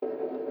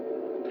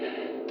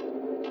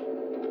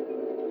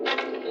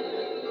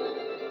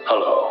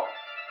Hello.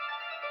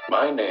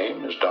 My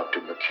name is Dr.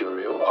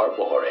 Mercurio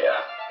Arborea,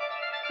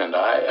 and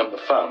I am the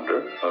founder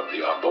of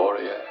the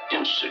Arborea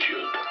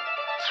Institute.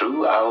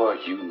 Through our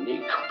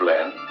unique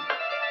blend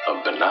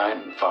of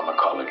benign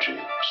pharmacology,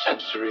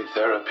 sensory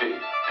therapy,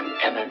 and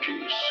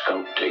energy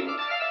sculpting,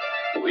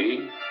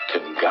 we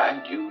can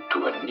guide you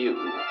to a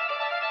new,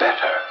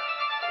 better,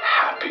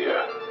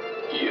 happier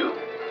you.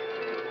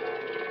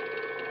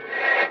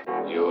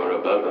 You're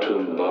about to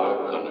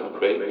embark on a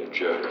great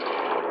journey.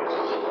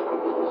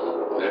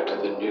 Let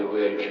the new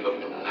age of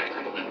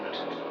enlightenment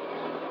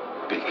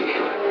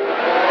begin.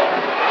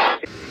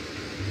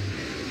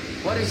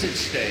 What is at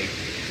stake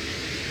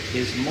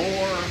is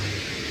more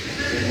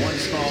than one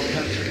small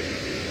country.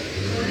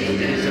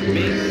 It is a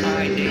big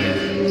idea,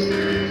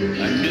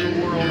 a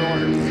new world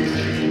order.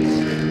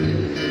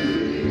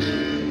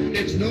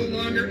 It's no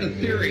longer a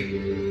theory.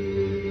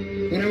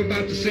 What I'm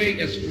about to say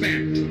is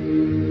fact.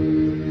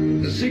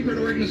 The secret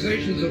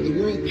organizations of the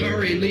world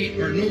power elite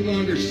are no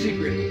longer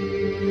secret.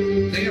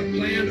 They have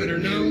planned and are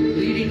now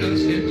leading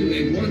us into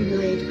a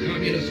one-world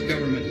communist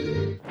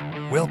government.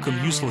 Welcome,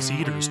 useless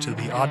eaters, to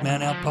the Odd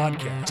Man Out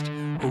podcast,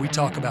 where we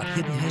talk about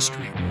hidden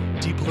history,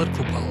 deep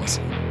political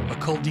policy,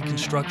 occult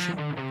deconstruction,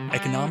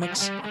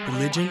 economics,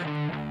 religion,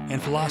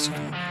 and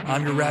philosophy.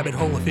 I'm your rabbit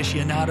hole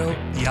aficionado,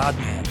 the Odd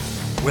Man.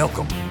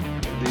 Welcome.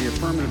 The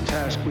affirmative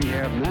task we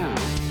have now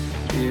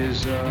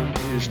is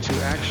to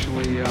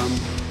actually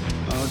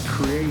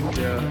create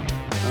a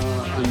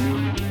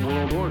new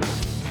world order.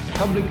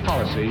 Public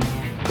policy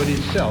could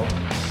itself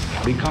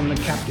become the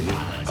captive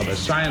of a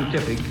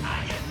scientific,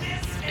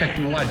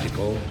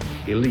 technological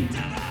elite.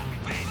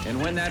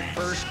 And when that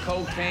first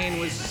cocaine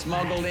was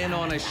smuggled in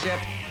on a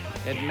ship,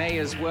 it may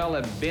as well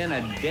have been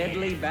a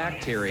deadly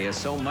bacteria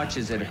so much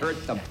as it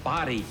hurt the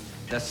body,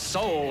 the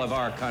soul of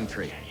our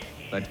country.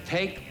 But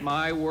take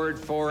my word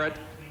for it,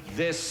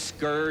 this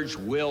scourge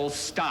will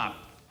stop.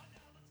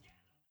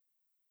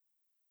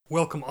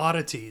 Welcome,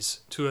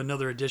 oddities, to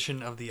another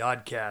edition of the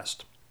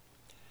Oddcast.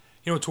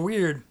 You know, it's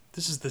weird.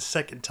 This is the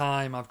second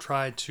time I've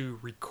tried to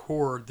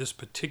record this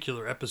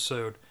particular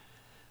episode.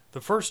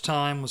 The first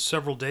time was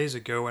several days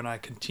ago, and I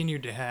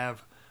continued to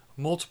have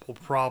multiple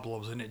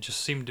problems, and it just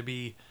seemed to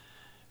be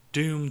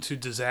doomed to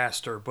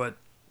disaster. But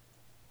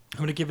I'm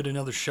going to give it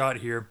another shot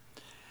here.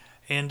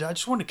 And I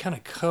just want to kind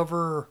of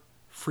cover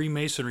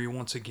Freemasonry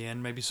once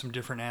again, maybe some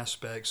different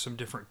aspects, some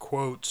different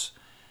quotes,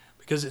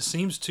 because it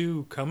seems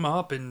to come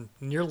up in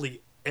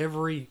nearly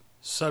every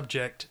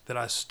subject that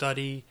I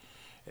study,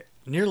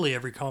 nearly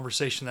every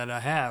conversation that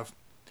I have.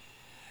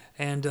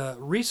 And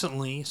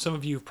recently, some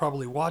of you have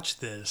probably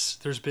watched this,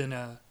 there's been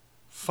a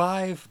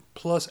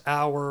 5+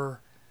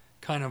 hour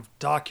kind of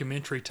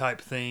documentary type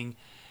thing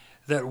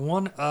that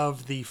one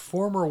of the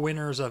former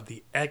winners of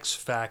the X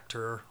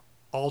Factor,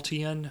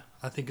 Altian,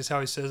 I think is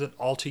how he says it,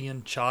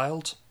 Altian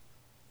Childs.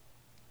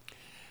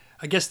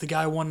 I guess the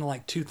guy won in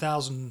like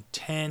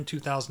 2010,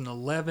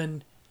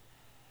 2011,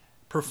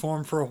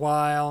 performed for a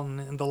while, and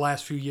in the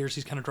last few years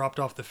he's kind of dropped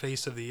off the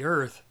face of the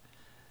earth.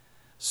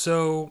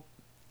 So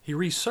he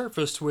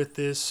resurfaced with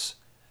this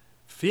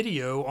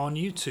video on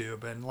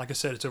YouTube, and like I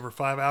said, it's over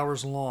 5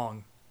 hours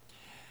long.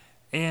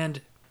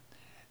 And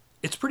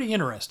it's pretty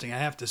interesting, I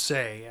have to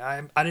say.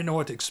 I didn't know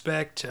what to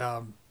expect.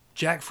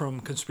 Jack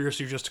from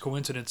Conspiracy or Just a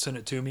Coincidence sent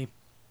it to me,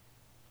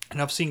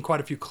 and I've seen quite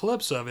a few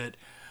clips of it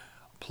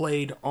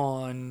played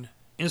on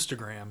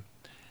Instagram.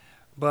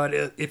 But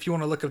if you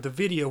want to look up the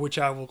video, which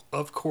I will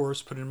of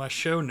course put in my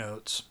show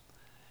notes,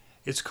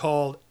 it's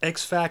called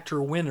X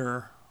Factor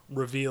Winner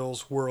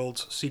Reveals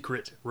World's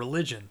Secret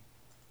Religion.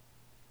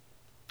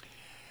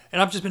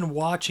 And I've just been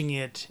watching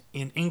it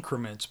in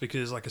increments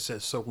because, like I said,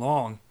 it's so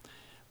long.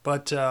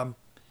 But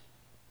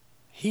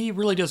he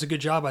really does a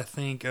good job, I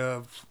think,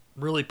 of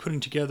really putting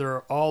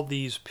together all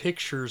these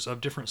pictures of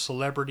different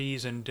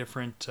celebrities and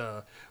different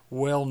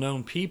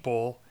well-known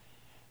people,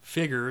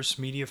 figures,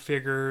 media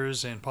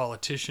figures and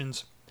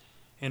politicians,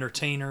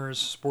 entertainers,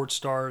 sports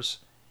stars,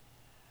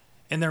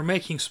 and they're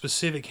making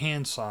specific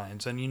hand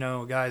signs. And you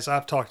know, guys,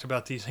 I've talked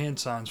about these hand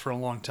signs for a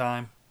long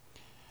time.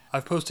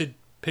 I've posted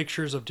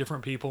pictures of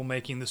different people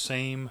making the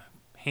same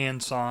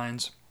hand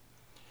signs.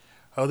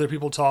 Other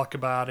people talk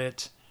about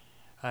it.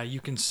 You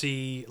can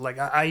see, like,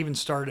 I even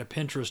started a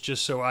Pinterest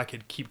just so I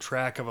could keep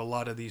track of a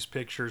lot of these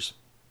pictures.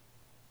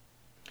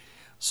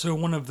 So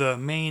one of the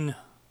main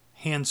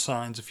hand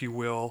signs, if you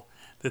will,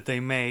 that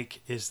they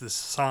make is the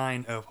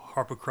sign of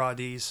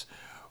Harpocrates,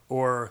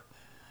 or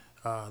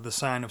the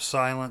sign of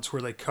silence,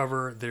 where they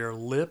cover their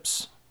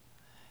lips.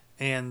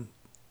 And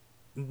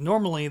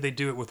normally they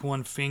do it with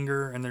one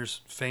finger, and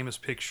there's famous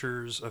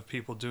pictures of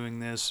people doing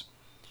this.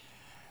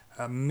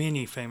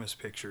 Many famous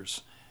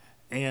pictures.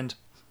 And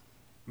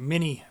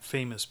many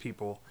famous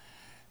people.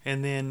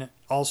 And then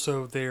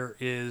also there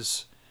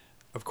is,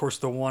 of course,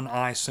 the one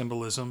eye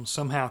symbolism,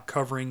 somehow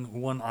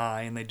covering one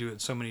eye, and they do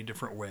it so many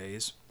different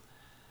ways.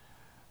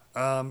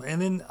 And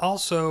then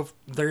also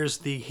there's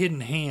the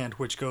hidden hand,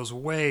 which goes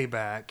way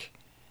back.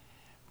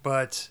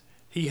 But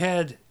he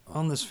had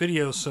on this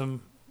video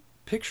some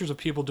pictures of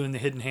people doing the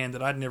hidden hand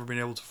that I'd never been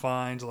able to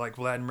find, like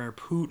Vladimir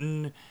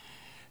Putin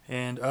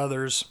and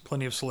others,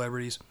 plenty of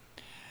celebrities.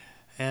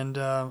 And,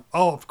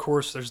 of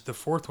course, there's the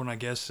fourth one, I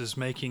guess, is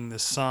making the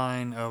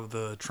sign of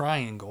the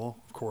triangle,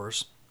 of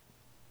course.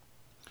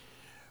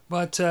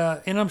 But,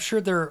 and I'm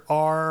sure there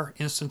are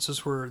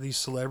instances where these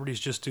celebrities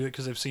just do it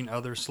because they've seen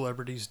other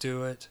celebrities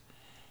do it.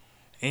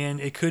 And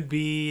it could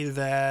be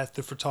that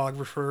the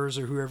photographers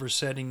or whoever's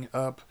setting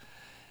up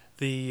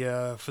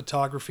the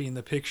photography and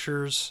the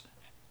pictures,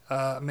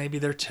 maybe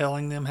they're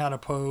telling them how to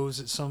pose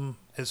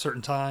at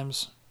certain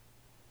times.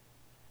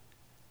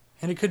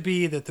 And it could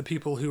be that the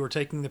people who are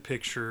taking the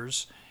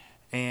pictures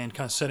and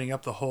kind of setting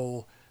up the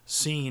whole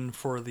scene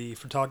for the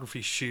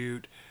photography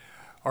shoot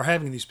are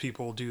having these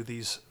people do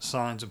these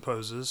signs and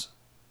poses.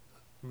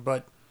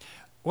 But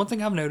one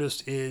thing I've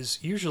noticed is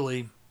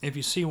usually if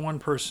you see one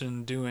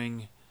person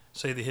doing,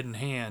 say, the hidden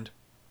hand,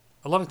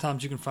 a lot of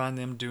times you can find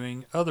them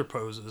doing other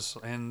poses.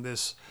 And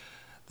this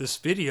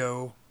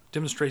video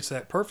demonstrates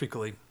that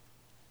perfectly.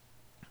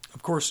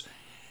 Of course,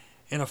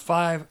 in a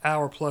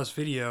 5-hour plus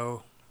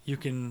video, you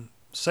can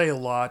say a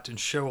lot and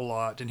show a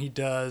lot, and he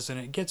does, and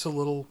it gets a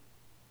little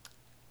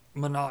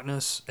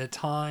monotonous at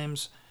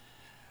times,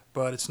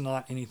 but it's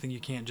not anything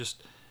you can't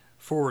just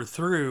forward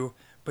through.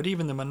 But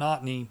even the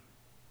monotony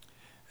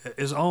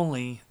is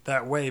only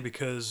that way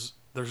because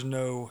there's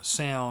no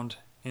sound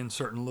in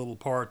certain little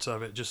parts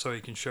of it, just so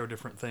he can show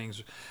different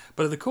things.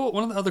 But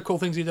one of the other cool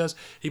things he does,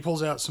 he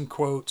pulls out some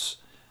quotes,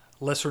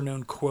 lesser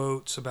known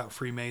quotes about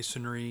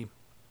Freemasonry,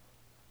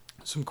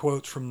 some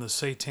quotes from the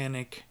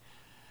Satanic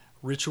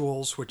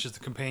Rituals, which is the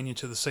companion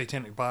to the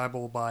Satanic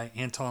Bible by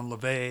Anton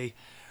LaVey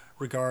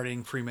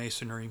regarding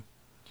Freemasonry.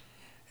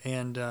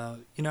 And,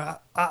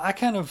 I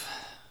kind of,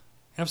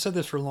 and I've said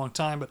this for a long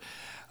time, but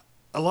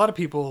a lot of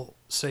people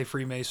say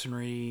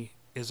Freemasonry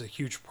is a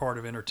huge part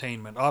of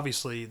entertainment.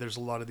 Obviously, there's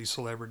a lot of these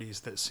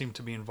celebrities that seem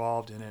to be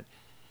involved in it,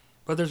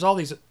 but there's all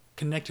these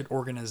connected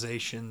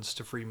organizations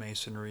to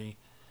Freemasonry.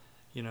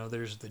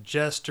 There's the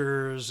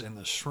Jesters and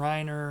the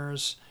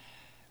Shriners.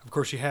 Of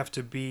course, you have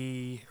to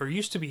be, or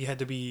used to be, you had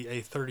to be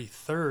a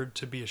 33rd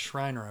to be a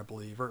Shriner, I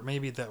believe, or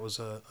maybe that was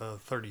a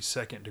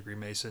 32nd degree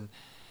Mason.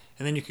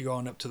 And then you could go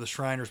on up to the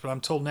Shriners, but I'm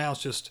told now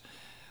it's just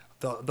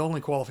the only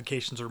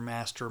qualifications are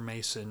Master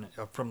Mason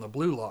from the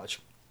Blue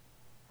Lodge.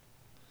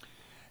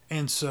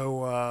 And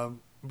so,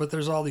 but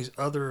there's all these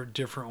other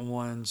different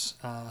ones.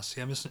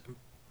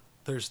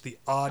 There's the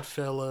Odd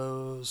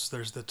Fellows,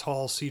 there's the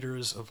Tall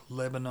Cedars of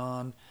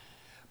Lebanon,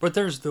 but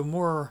there's the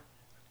more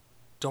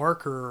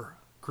darker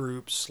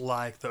groups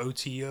like the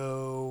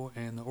OTO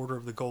and the Order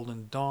of the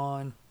Golden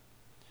Dawn,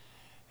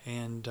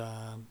 and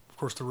of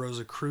course the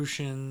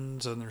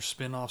Rosicrucians, and there's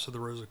spin-offs of the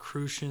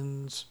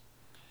Rosicrucians.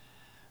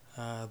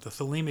 The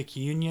Thelemic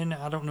Union,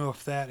 I don't know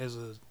if that is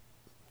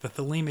the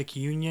Thelemic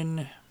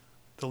Union,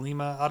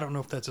 Thelema, I don't know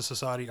if that's a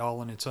society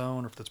all on its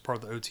own or if that's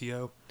part of the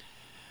OTO.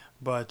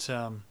 But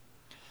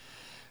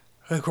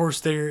of course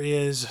there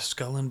is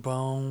Skull and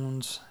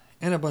Bones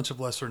and a bunch of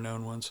lesser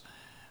known ones.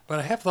 But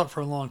I have thought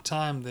for a long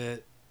time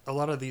that a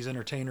lot of these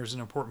entertainers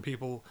and important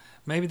people,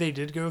 maybe they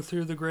did go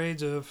through the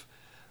grades of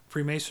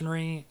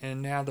Freemasonry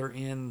and now they're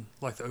in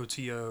like the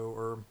OTO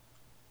or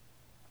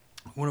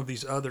one of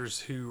these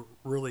others who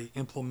really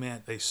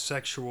implement a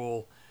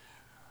sexual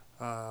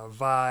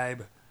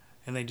vibe,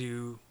 and they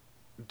do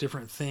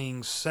different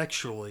things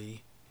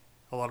sexually,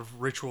 a lot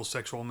of ritual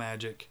sexual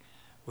magic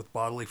with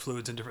bodily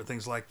fluids and different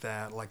things like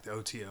that, like the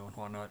OTO and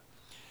whatnot.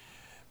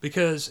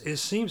 Because it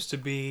seems to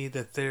be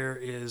that there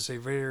is a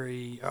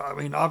very,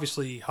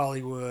 obviously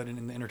Hollywood and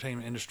in the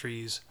entertainment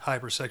industry is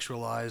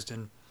hypersexualized,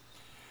 and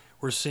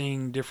we're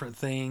seeing different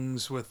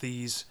things with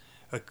these,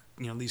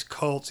 these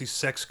cults, these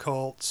sex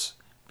cults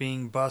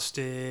being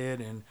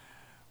busted, and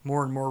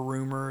more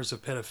rumors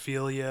of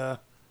pedophilia,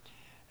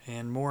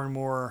 and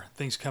more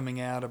things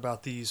coming out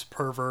about these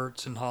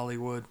perverts in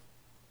Hollywood.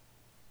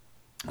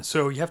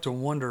 So you have to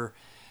wonder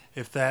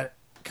if that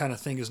kind of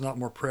thing is not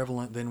more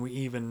prevalent than we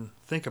even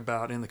think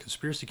about in the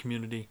conspiracy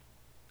community.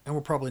 And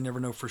we'll probably never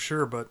know for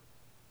sure, but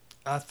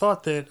I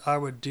thought that I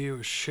would do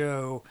a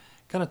show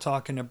kind of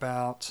talking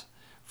about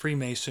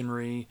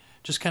Freemasonry,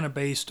 just kind of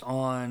based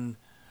on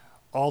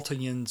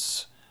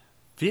Altayan's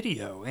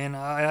video. And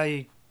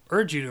I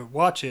urge you to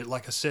watch it.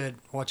 Like I said,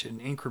 watch it in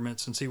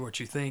increments and see what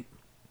you think.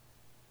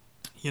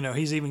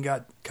 He's even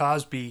got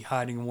Cosby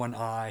hiding one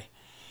eye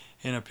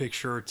in a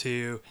picture or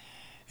two.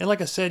 And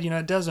like I said,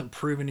 it doesn't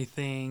prove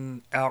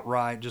anything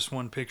outright, just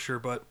one picture,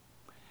 but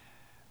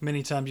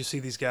many times you see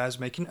these guys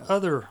making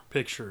other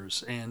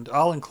pictures. And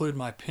I'll include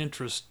my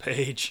Pinterest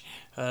page.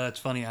 It's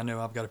funny, I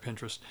know I've got a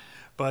Pinterest.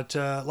 But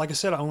like I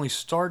said, I only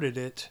started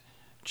it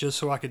just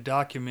so I could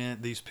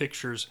document these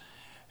pictures.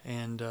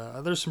 And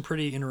there's some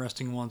pretty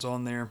interesting ones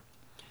on there.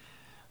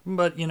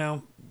 But,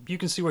 you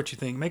can see what you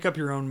think. Make up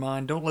your own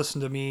mind. Don't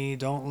listen to me.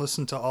 Don't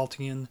listen to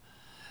Altayan.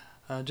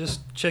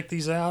 Just check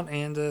these out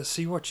and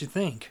see what you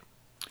think.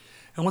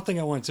 And one thing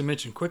I wanted to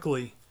mention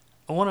quickly,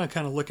 I want to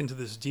kind of look into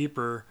this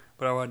deeper,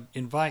 but I would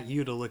invite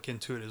you to look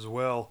into it as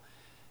well.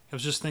 I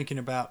was just thinking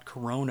about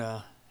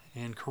Corona,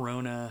 and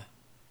Corona,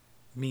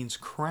 means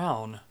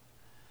crown.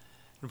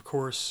 And of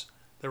course,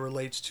 that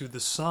relates to the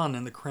sun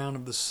and the crown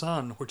of the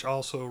sun, which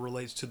also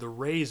relates to the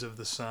rays of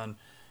the sun.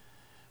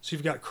 So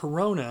you've got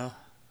corona,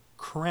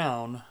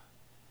 crown,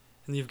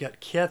 and you've got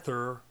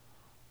Kether,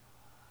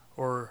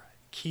 or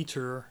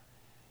Keter,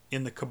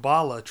 in the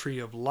Kabbalah, tree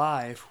of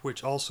life,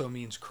 which also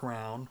means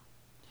crown.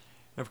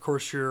 And of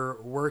course,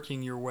 you're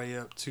working your way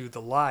up to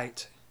the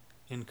light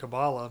in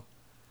Kabbalah.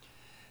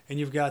 And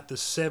you've got the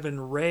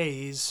 7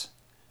 rays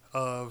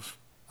of,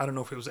 I don't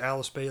know if it was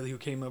Alice Bailey who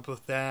came up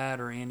with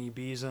that, or Annie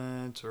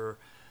Besant, or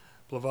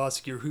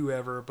Blavatsky, or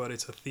whoever, but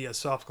it's a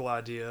theosophical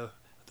idea,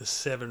 the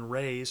 7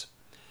 rays.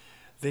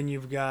 Then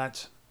you've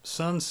got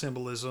sun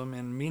symbolism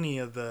in many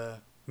of the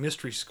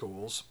mystery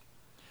schools.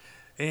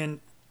 And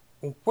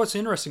what's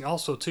interesting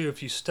also, too,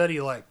 if you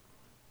study like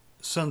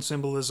sun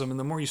symbolism, and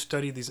the more you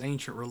study these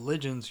ancient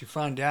religions, you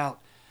find out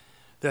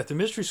that the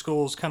mystery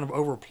schools kind of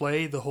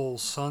overplay the whole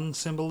sun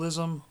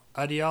symbolism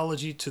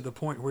ideology to the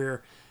point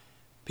where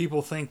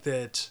people think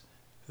that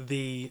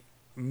the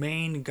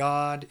main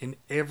god in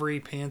every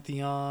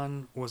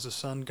pantheon was a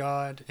sun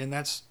god, and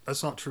that's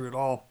not true at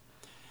all.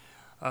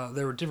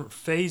 There were different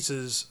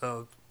phases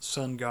of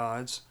sun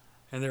gods,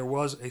 and there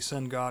was a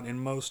sun god in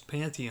most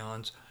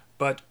pantheons,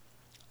 but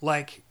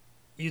like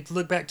you'd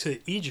look back to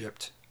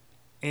Egypt,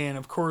 and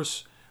of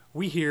course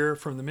we hear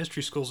from the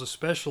mystery schools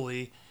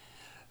especially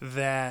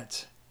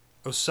that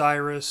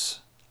Osiris,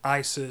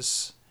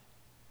 Isis,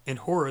 and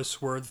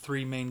Horus were the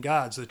 3 main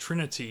gods, the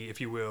Trinity,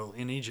 if you will,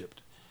 in Egypt.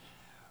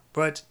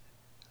 But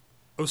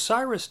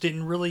Osiris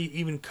didn't really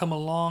even come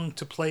along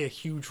to play a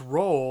huge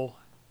role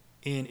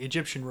in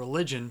Egyptian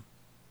religion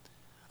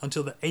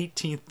until the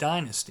 18th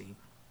dynasty.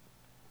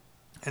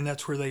 And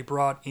that's where they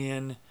brought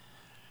in,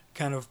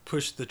 kind of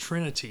pushed the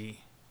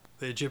Trinity,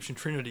 the Egyptian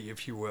Trinity,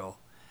 if you will.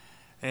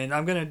 And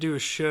I'm going to do a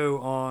show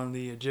on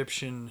the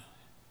Egyptian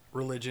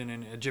religion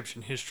and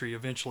Egyptian history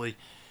eventually,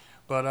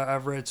 but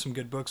I've read some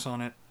good books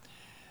on it.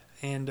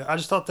 And I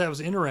just thought that was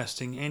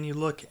interesting. And you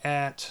look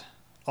at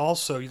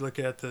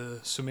the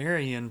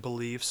Sumerian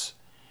beliefs,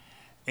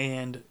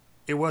 and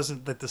it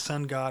wasn't that the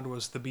sun god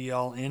was the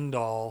be-all,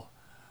 end-all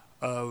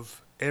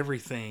of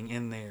everything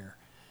in there.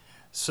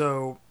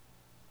 So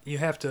you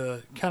have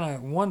to kind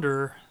of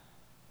wonder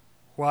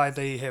why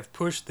they have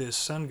pushed this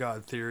sun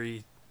god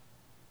theory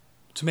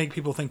to make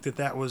people think that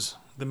that was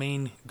the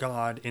main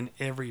god in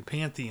every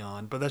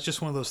pantheon. But that's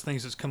just one of those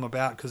things that's come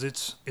about because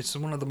it's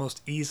one of the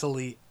most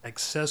easily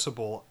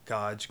accessible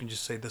gods. You can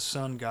just say the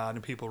sun god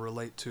and people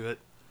relate to it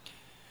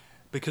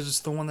because it's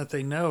the one that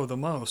they know the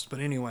most. But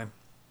anyway,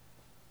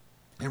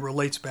 it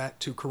relates back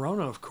to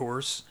Corona, of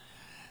course.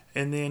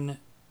 And then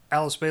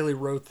Alice Bailey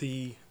wrote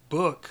the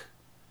book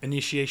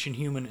Initiation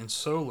Human and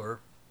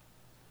Solar.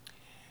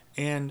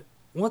 And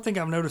one thing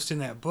I've noticed in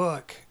that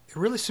book, it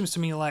really seems to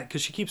me like,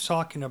 because she keeps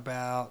talking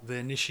about the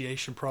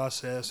initiation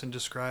process and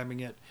describing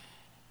it,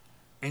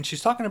 and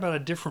she's talking about a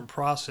different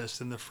process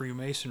than the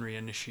Freemasonry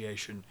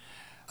initiation.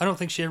 I don't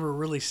think she ever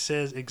really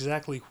says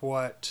exactly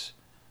what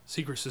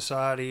secret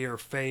society or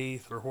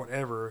faith or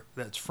whatever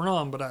that's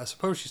from, but I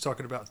suppose she's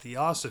talking about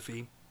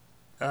theosophy.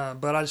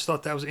 But I just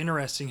thought that was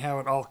interesting how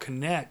it all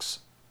connects.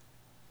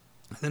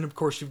 And then, of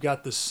course, you've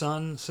got the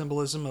sun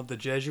symbolism of the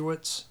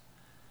Jesuits,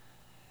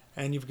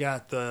 and you've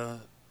got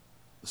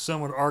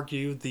some would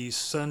argue the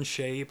sun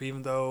shape,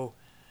 even though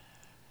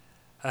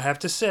I have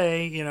to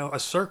say, a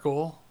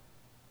circle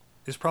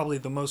is probably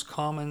the most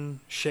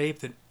common shape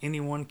that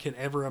anyone can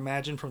ever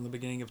imagine from the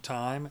beginning of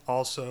time.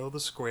 Also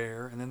the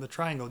square, and then the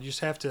triangle. You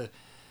just have to,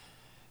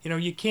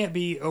 you can't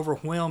be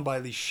overwhelmed by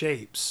these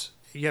shapes.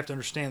 You have to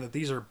understand that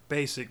these are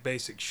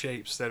basic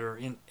shapes that are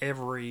in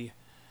every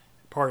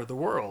part of the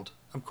world.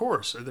 Of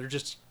course, they're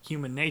just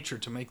human nature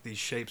to make these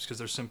shapes because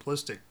they're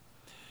simplistic.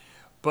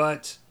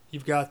 But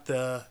you've got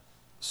the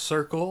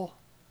circle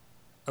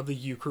of the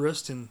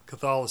Eucharist in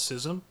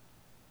Catholicism.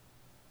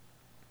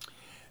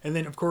 And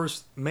then, of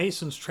course,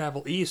 Masons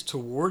travel east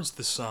towards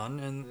the sun,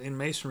 and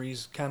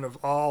Masonry's kind of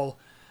all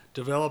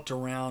developed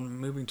around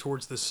moving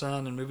towards the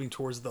sun and moving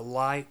towards the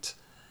light.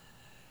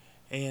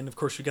 And, of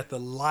course, you've got the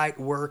light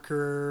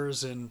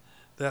workers and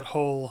that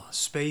whole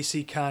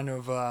spacey kind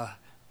of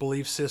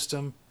belief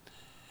system.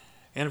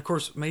 And, of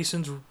course,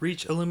 Masons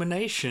reach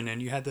illumination, and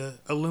you had the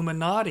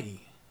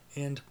Illuminati.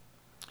 And,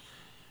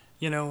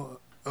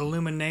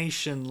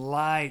 illumination,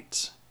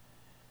 light,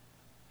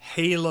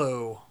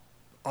 halo,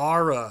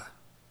 aura,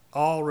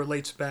 all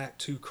relates back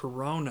to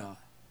Corona.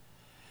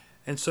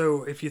 And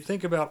so if you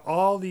think about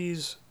all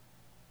these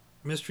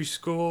mystery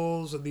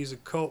schools, these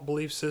occult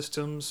belief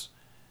systems,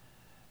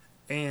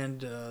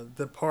 and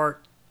the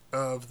part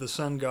of the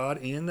sun god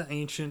in the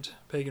ancient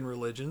pagan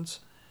religions,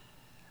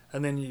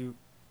 and then you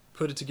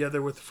put it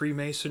together with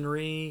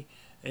Freemasonry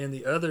and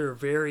the other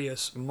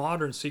various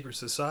modern secret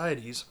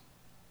societies,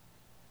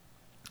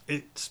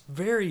 it's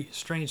very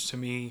strange to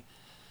me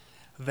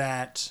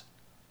that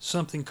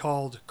something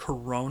called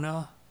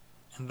Corona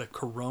and the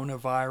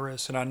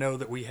coronavirus, and I know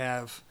that we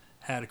have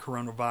had a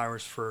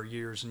coronavirus for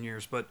years and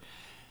years, but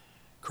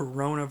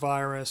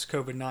coronavirus,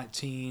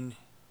 COVID-19,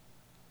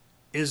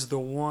 is the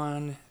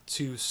one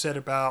to set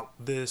about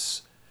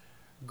this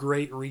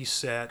great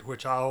reset,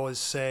 which I always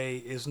say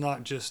is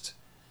not just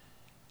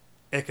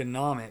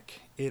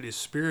economic, it is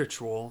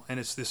spiritual, and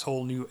it's this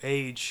whole new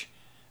age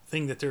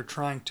thing that they're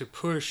trying to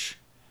push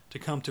to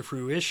come to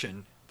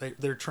fruition.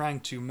 They're trying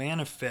to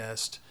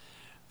manifest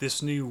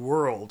this new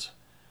world,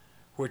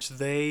 which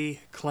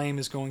they claim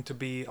is going to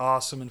be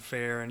awesome and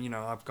fair, and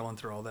I've gone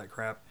through all that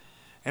crap.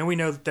 And we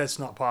know that that's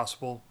not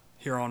possible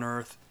here on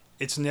Earth.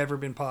 It's never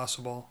been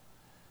possible.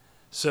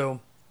 So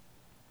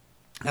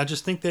I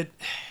just think that,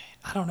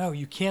 I don't know,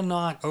 you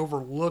cannot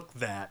overlook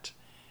that.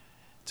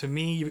 To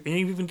me, you've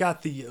even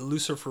got the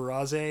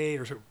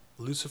luciferase,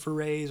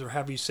 or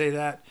however you say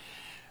that,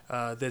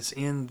 that's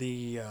in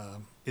the,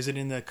 is it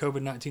in the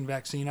COVID-19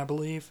 vaccine, I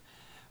believe?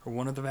 Or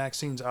one of the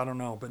vaccines? I don't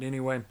know. But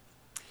anyway,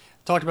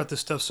 I've talked about this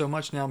stuff so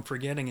much now I'm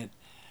forgetting it.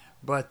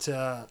 But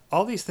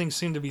all these things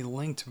seem to be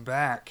linked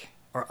back,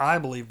 or I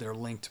believe they're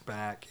linked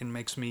back, and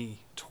makes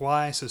me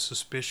twice as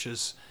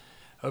suspicious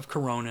of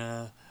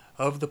Corona,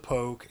 of the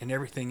Poke, and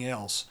everything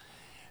else.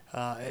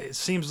 It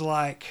seems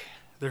like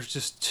there's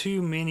just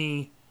too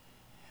many.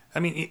 I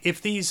mean,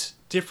 if these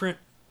different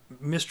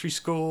mystery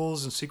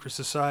schools and secret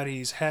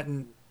societies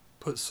hadn't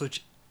put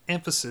such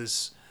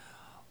emphasis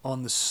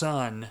on the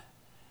sun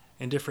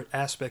and different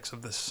aspects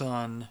of the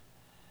sun,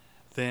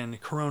 then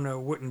Corona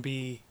wouldn't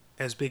be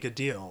as big a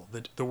deal,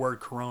 the word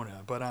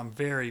Corona. But I'm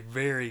very,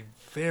 very,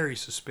 very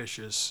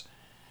suspicious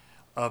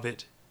of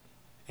it,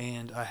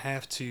 and I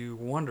have to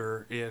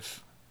wonder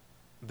if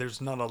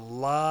there's not a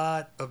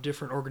lot of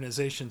different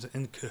organizations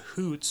in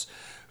cahoots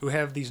who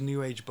have these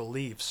New Age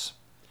beliefs.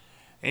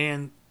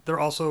 And they're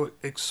also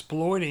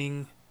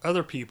exploiting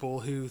other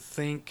people who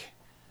think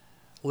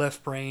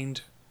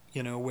left-brained,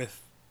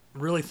 with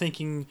really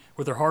thinking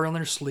with their heart on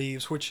their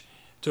sleeves, which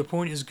to a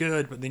point is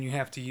good, but then you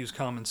have to use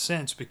common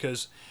sense,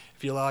 because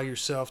if you allow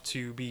yourself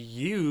to be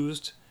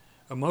used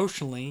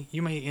emotionally,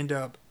 you may end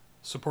up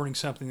supporting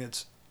something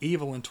that's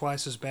evil and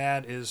twice as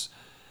bad as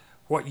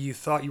what you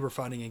thought you were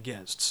fighting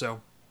against.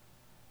 So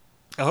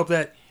I hope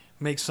that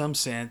makes some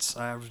sense.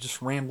 I was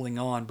just rambling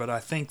on, but I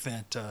think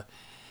that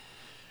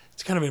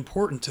it's kind of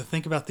important to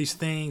think about these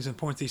things and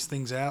point these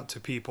things out to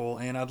people.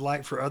 And I'd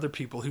like for other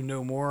people who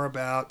know more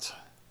about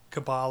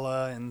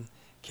Kabbalah and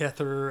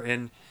Kether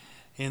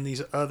and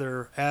these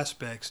other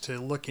aspects to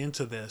look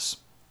into this.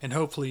 And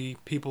hopefully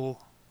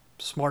people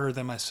smarter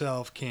than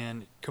myself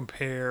can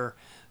compare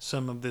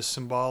some of this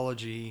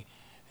symbology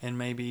and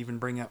maybe even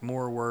bring up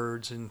more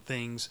words and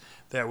things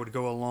that would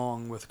go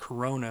along with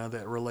Corona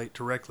that relate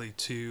directly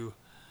to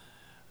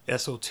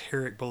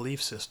esoteric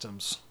belief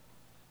systems.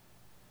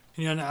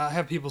 And I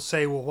have people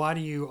say, well, why do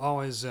you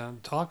always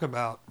talk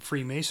about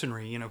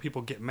Freemasonry?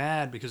 People get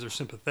mad because they're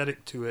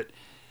sympathetic to it.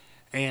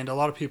 And a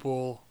lot of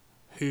people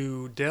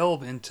who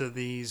delve into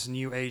these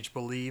New Age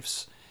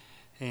beliefs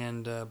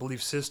and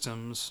belief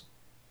systems,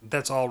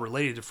 that's all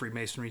related to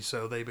Freemasonry,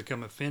 so they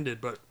become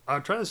offended. But I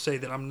try to say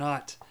that I'm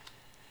not...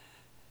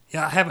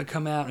 I haven't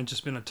come out and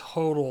just been a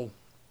total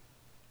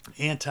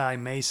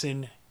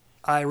anti-Mason.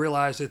 I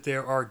realize that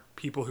there are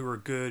people who are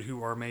good,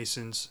 who are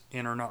Masons,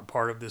 and are not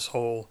part of this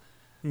whole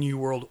New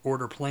World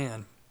Order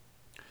plan.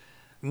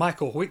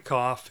 Michael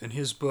Witkoff, in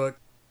his book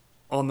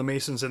On the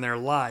Masons and Their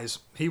Lies,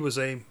 he was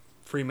a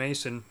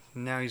Freemason.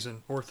 Now he's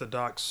an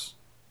Orthodox.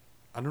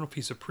 I don't know if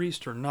he's a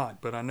priest or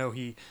not, but I know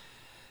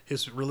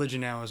his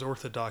religion now is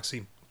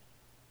Orthodoxy.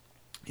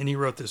 And he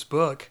wrote this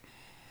book.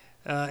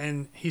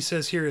 And he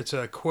says here, it's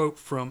a quote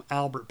from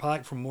Albert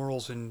Pike from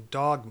Morals and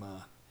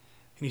Dogma.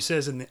 And he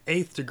says, in the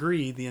 8th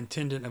degree, the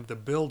intendant of the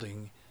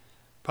building,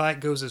 Pike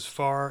goes as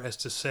far as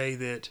to say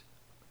that,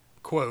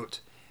 quote,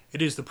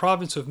 it is the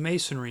province of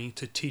Masonry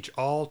to teach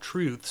all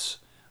truths,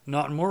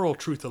 not moral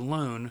truth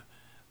alone,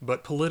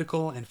 but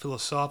political and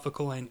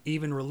philosophical and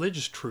even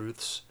religious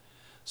truths,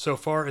 so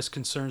far as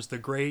concerns the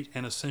great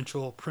and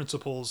essential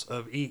principles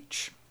of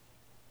each.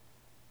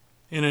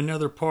 In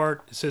another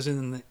part, it says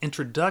in the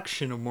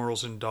introduction of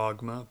Morals and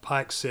Dogma,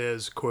 Pike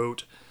says,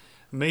 quote,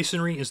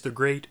 Masonry is the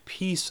great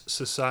peace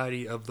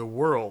society of the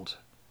world.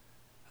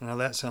 Now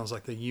that sounds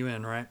like the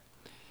UN, right?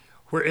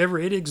 Wherever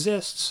it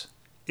exists,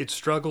 it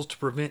struggles to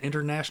prevent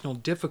international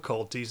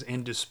difficulties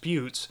and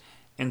disputes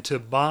and to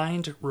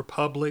bind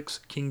republics,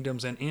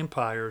 kingdoms, and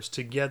empires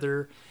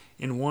together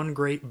in one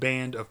great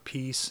band of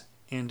peace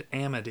and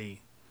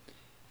amity.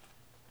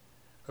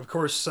 Of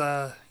course,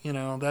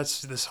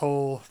 that's this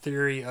whole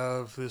theory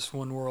of this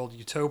one world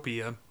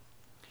utopia.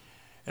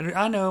 And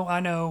I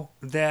know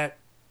that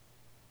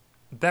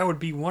would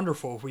be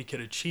wonderful if we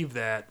could achieve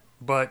that,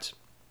 but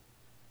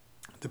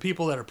the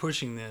people that are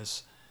pushing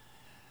this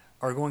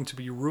are going to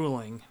be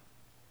ruling.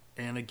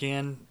 And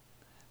again,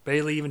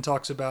 Bailey even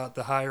talks about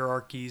the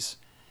hierarchies.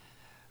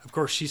 Of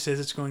course, she says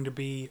it's going to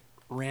be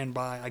ran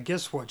by, I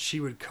guess, what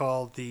she would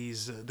call the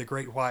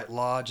Great White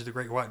Lodge, the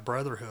Great White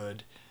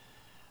Brotherhood.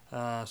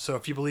 So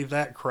if you believe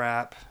that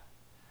crap,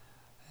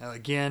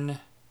 again,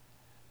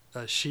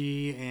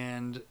 she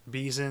and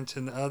Besant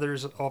and the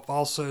others have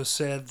also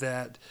said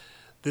that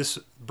this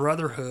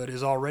brotherhood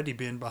has already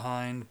been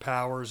behind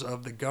powers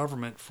of the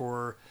government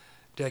for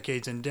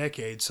decades and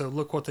decades. So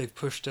look what they've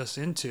pushed us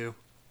into.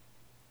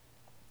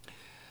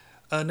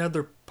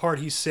 Another part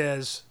he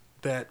says,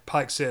 that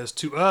Pike says,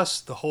 "To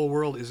us, the whole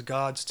world is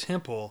God's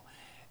temple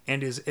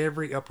and is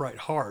every upright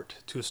heart,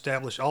 to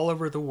establish all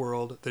over the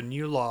world the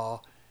new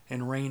law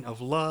and reign of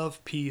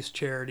love, peace,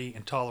 charity,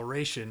 and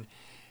toleration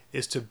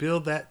is to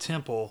build that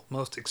temple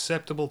most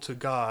acceptable to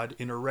God,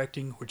 in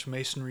erecting which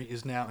Masonry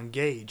is now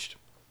engaged."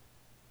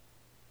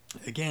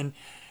 Again,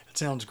 it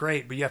sounds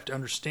great, but you have to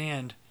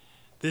understand,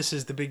 this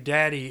is the big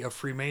daddy of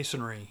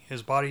Freemasonry.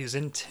 His body is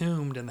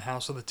entombed in the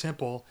House of the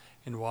Temple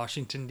in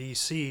Washington,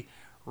 D.C.,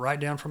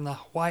 right down from the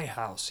White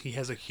House. He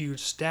has a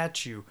huge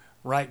statue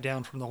right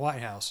down from the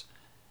White House.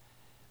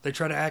 They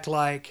try to act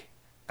like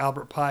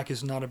Albert Pike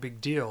is not a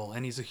big deal,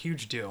 and he's a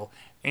huge deal.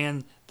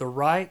 And the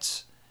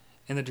rites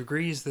and the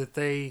degrees that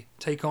they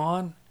take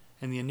on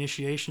and the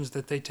initiations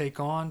that they take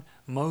on,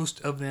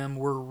 most of them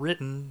were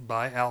written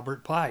by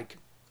Albert Pike.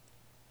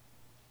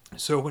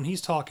 So when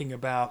he's talking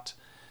about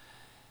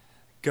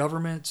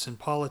governments and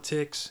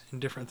politics and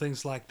different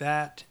things like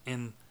that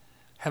and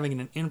having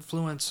an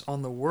influence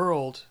on the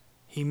world,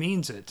 he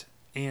means it.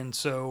 And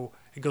so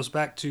it goes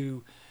back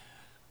to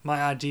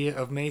my idea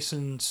of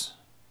Masons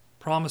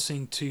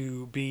promising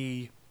to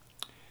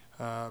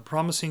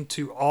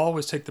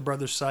always take the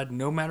brother's side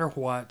no matter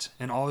what,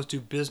 and always do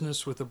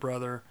business with the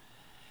brother,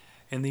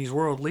 and these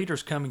world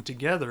leaders coming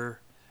together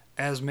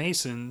as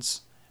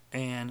Masons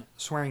and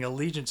swearing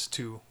allegiance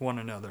to one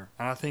another.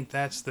 And I think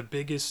that's the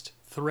biggest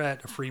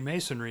threat of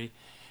Freemasonry,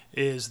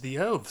 is the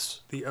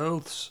oaths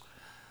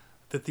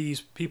that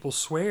these people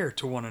swear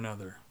to one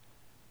another.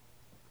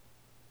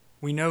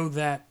 We know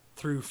that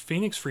through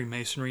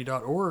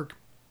phoenixfreemasonry.org,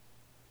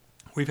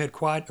 we've had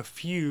quite a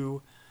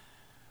few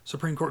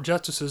Supreme Court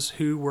justices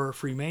who were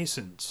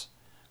Freemasons.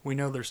 We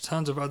know there's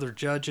tons of other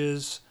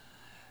judges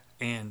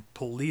and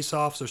police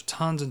officers,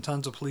 tons and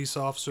tons of police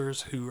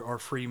officers who are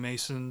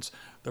Freemasons.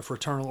 The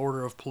Fraternal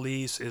Order of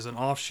Police is an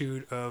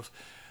offshoot of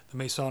the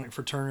Masonic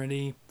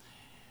fraternity.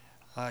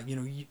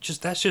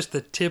 That's just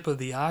the tip of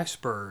the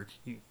iceberg.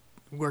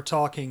 We're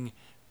talking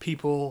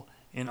people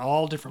in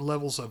all different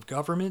levels of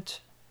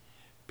government,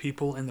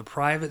 people in the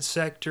private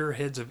sector,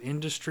 heads of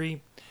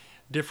industry,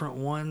 different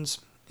ones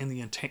in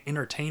the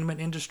entertainment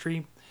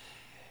industry.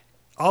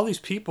 All these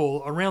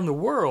people around the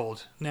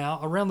world,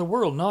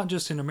 not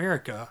just in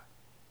America,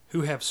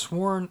 who have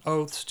sworn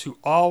oaths to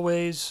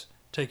always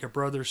take a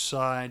brother's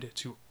side,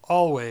 to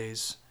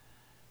always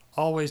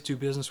do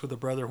business with a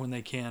brother when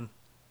they can.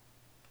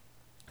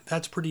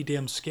 That's pretty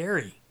damn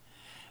scary.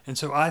 And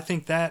so I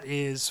think that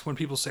is when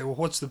people say, well,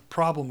 what's the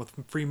problem with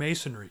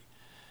Freemasonry?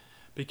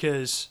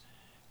 Because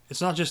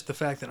it's not just the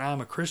fact that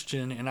I'm a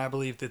Christian and I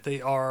believe that they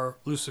are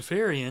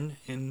Luciferian,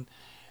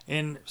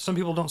 and some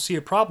people don't see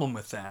a problem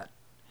with that.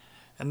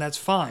 And that's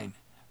fine.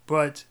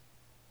 But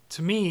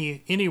to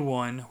me,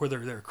 anyone, whether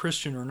they're a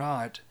Christian or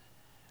not,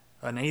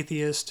 an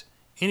atheist,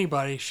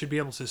 anybody should be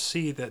able to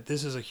see that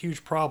this is a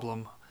huge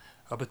problem,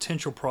 a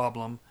potential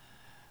problem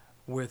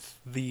with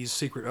these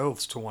secret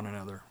oaths to one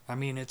another. I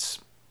mean, it's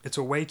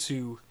a way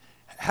to...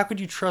 How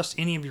could you trust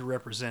any of your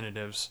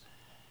representatives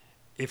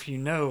if you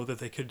know that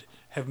they could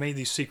have made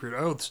these secret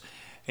oaths?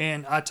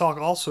 And I talk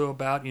also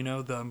about,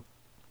 the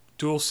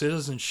dual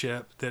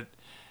citizenship that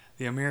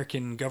the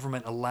American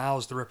government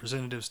allows the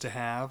representatives to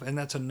have, and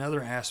that's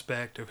another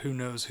aspect of who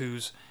knows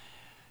who's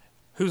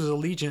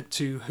allegiant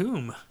to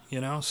whom,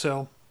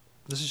 So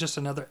this is just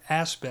another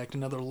aspect,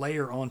 another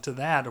layer onto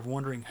that of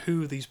wondering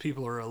who these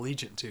people are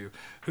allegiant to,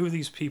 who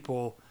these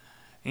people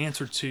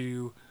answer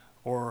to,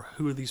 or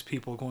who are these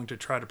people going to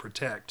try to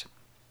protect.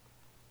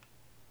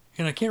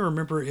 And I can't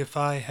remember if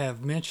I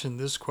have mentioned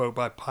this quote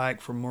by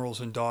Pike from Morals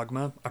and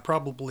Dogma. I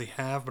probably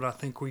have, but I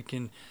think we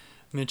can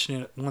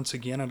mention it once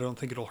again. I don't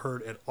think it'll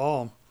hurt at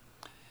all.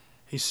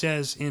 He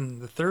says in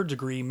The Third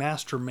Degree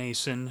Master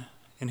Mason,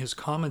 in his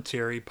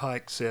commentary,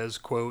 Pike says,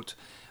 quote,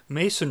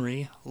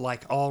 "Masonry,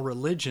 like all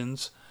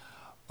religions,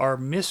 are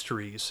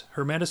mysteries.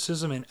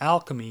 Hermeticism and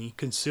alchemy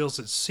conceals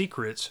its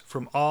secrets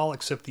from all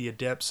except the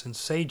adepts and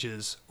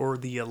sages, or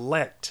the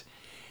elect,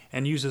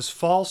 and uses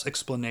false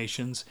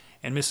explanations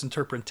and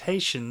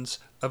misinterpretations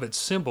of its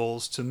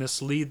symbols to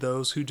mislead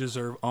those who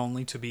deserve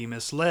only to be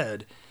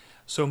misled.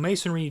 So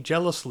Masonry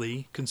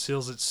jealously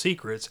conceals its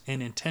secrets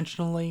and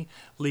intentionally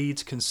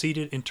leads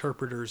conceited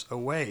interpreters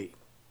away."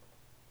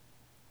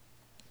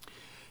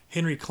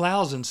 Henry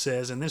Clausen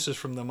says, and this is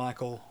from the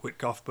Michael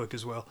Whitcoff book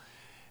as well,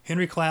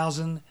 Henry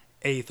Clausen,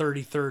 a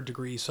 33rd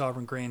degree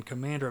Sovereign Grand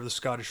Commander of the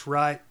Scottish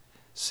Rite,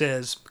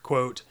 says,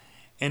 quote,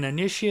 "An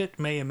initiate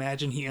may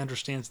imagine he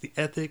understands the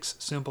ethics,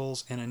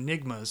 symbols, and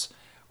enigmas,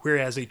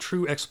 whereas a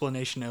true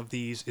explanation of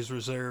these is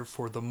reserved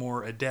for the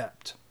more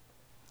adept."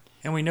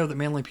 And we know that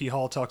Manly P.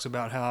 Hall talks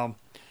about how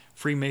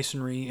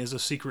Freemasonry is a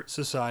secret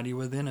society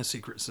within a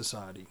secret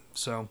society.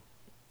 So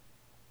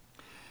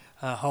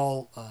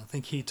Hall, I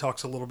think he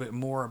talks a little bit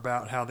more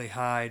about how they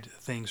hide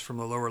things from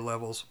the lower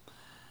levels.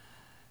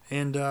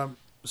 And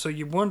so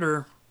you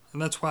wonder,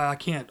 and that's why I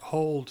can't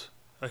hold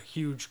a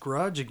huge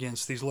grudge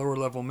against these lower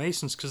level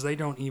Masons, because they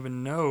don't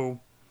even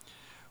know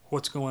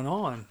what's going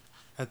on.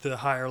 at the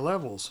higher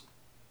levels.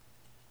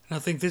 And I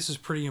think this is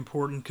pretty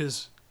important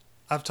because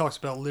I've talked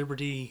about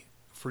liberty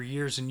for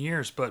years and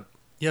years, but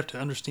you have to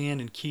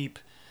understand and keep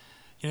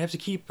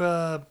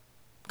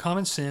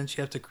common sense.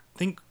 You have to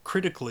think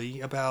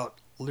critically about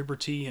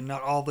liberty, and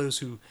not all those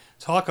who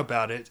talk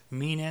about it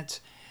mean it,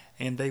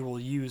 and they will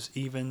use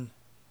even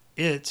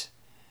it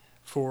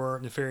for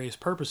nefarious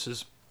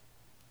purposes.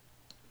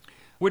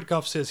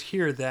 Witkoff says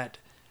here that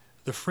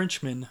the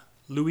Frenchman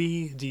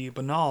Louis de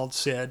Bonald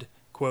said,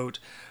 quote,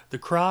 "The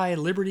cry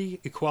liberty,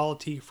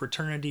 equality,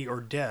 fraternity,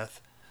 or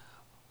death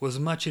was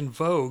much in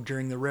vogue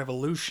during the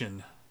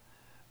Revolution.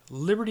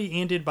 Liberty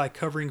ended by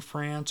covering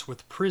France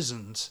with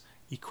prisons,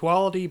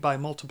 equality by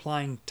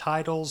multiplying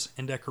titles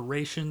and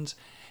decorations,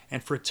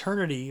 and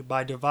fraternity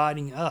by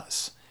dividing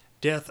us.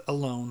 Death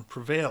alone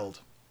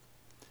prevailed."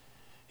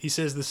 He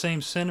says the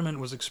same sentiment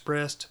was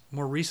expressed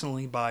more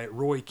recently by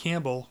Roy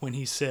Campbell when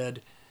he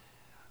said,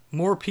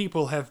 "More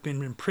people have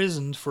been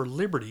imprisoned for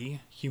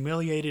liberty,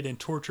 humiliated and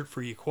tortured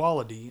for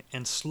equality,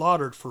 and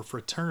slaughtered for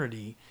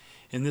fraternity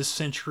in this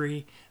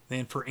century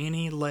than for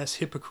any less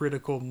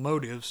hypocritical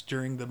motives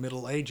during the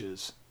Middle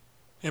Ages."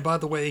 And by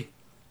the way,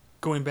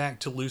 going back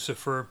to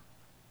Lucifer,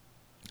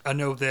 I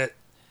know that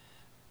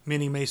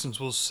many Masons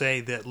will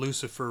say that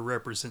Lucifer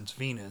represents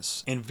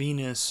Venus, and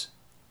Venus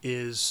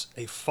is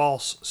a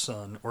false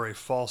sun or a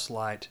false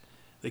light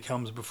that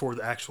comes before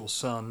the actual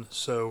sun.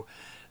 So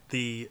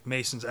the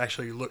Masons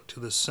actually look to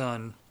the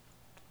sun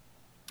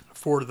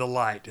for the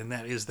light, and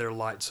that is their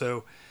light.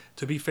 So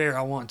to be fair,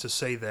 I want to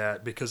say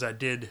that because I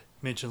did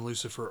mention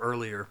Lucifer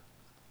earlier.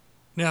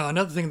 Now,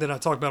 another thing that I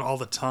talk about all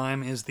the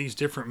time is these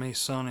different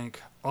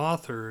Masonic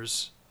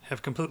authors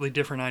have completely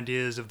different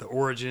ideas of the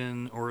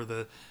origin or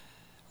the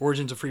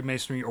origins of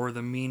Freemasonry or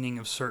the meaning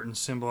of certain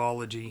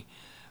symbology.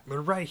 But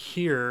right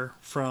here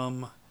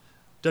from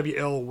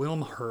W.L.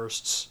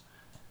 Wilmhurst's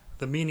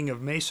The Meaning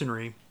of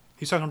Masonry,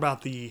 he's talking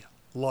about the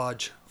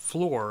lodge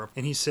floor,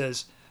 and he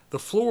says, "The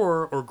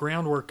floor or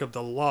groundwork of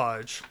the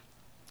lodge,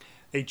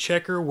 a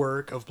checker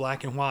work of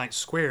black and white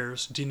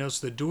squares, denotes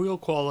the dual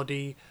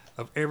quality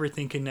of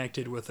everything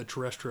connected with the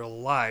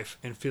terrestrial life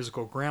and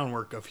physical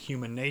groundwork of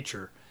human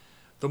nature.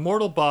 The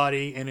mortal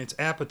body and its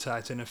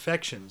appetites and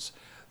affections.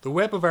 The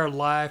web of our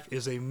life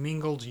is a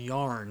mingled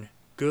yarn,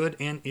 good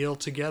and ill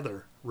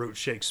together," wrote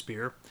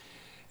Shakespeare.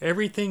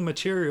 "Everything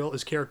material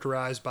is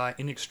characterized by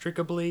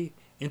inextricably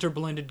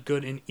interblended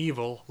good and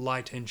evil,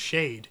 light and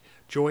shade,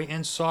 joy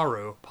and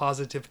sorrow,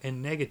 positive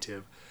and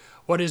negative.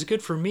 What is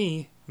good for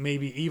me may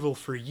be evil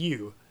for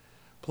you.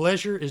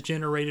 Pleasure is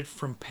generated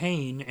from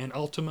pain and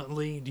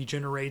ultimately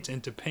degenerates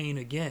into pain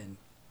again."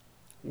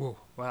 Whoa,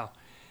 wow.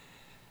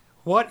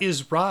 "What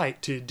is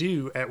right to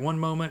do at one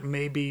moment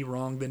may be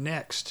wrong the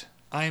next.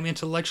 I am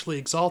intellectually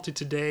exalted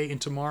today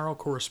and tomorrow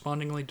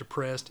correspondingly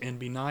depressed and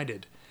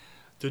benighted.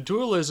 The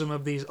dualism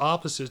of these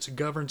opposites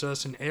governs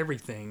us in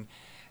everything,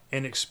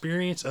 and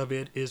experience of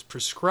it is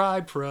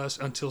prescribed for us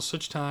until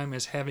such time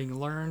as, having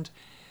learned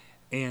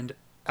and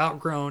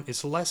outgrown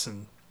its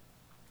lesson,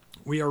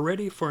 we are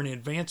ready for an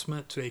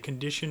advancement to a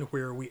condition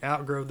where we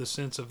outgrow the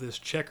sense of this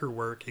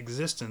checkerwork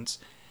existence,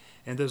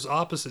 and those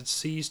opposites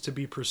cease to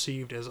be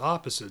perceived as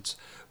opposites,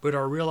 but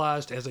are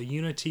realized as a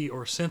unity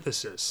or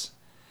synthesis.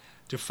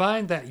 To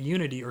find that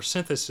unity or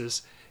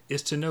synthesis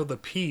is to know the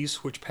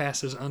peace which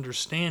passes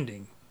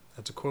understanding."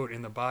 That's a quote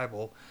in the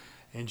Bible,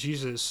 and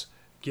Jesus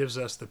gives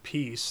us the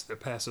peace that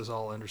passes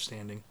all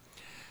understanding.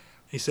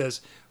 He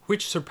says,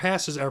 "which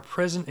surpasses our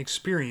present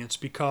experience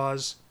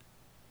because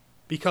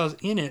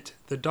in it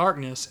the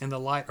darkness and the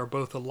light are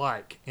both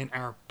alike, and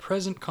our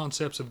present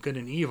concepts of good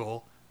and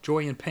evil,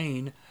 joy and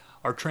pain,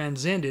 are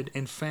transcended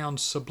and found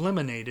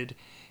sublimated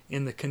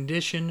in the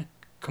condition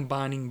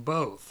combining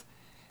both.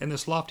 And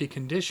this lofty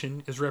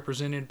condition is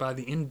represented by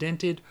the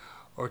indented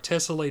or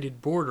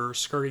tessellated border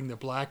skirting the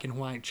black and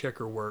white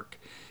checkerwork,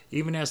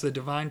 even as the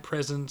divine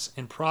presence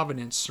and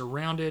providence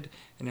surrounded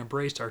and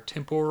embraced our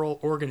temporal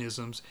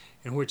organisms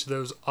in which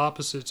those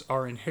opposites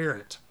are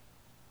inherent."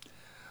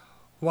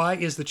 Why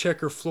is the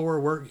checker floor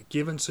work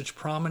given such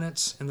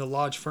prominence in the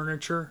lodge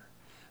furniture?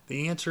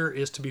 The answer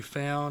is to be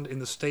found in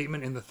the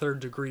statement in the third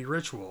degree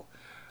ritual.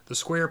 The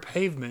square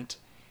pavement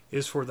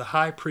is for the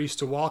high priest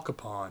to walk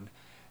upon.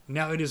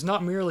 Now, it is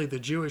not merely the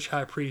Jewish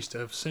high priest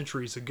of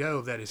centuries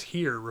ago that is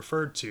here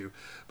referred to,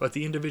 but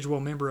the individual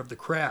member of the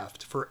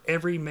craft, for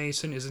every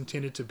Mason is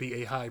intended to be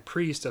a high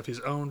priest of his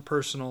own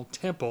personal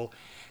temple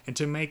and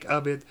to make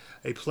of it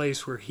a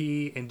place where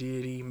he and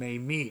deity may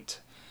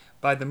meet.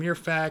 By the mere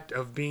fact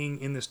of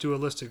being in this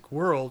dualistic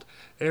world,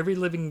 every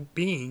living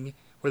being,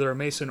 whether a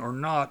Mason or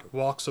not,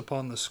 walks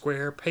upon the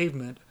square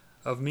pavement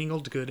of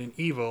mingled good and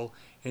evil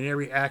in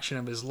every action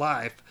of his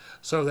life,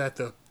 so that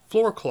the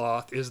floor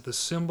cloth is the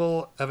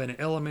symbol of an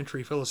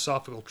elementary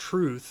philosophical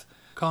truth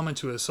common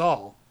to us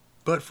all.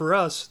 But for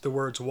us, the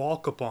words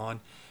walk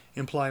upon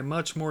imply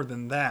much more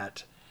than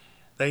that.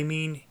 They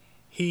mean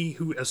he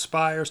who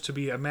aspires to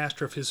be a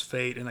master of his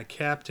fate and a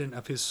captain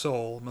of his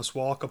soul must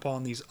walk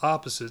upon these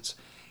opposites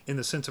in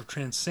the sense of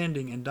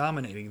transcending and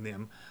dominating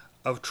them,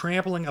 of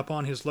trampling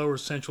upon his lower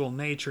sensual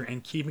nature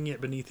and keeping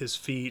it beneath his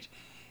feet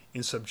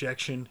in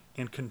subjection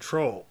and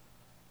control.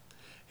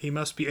 He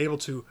must be able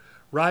to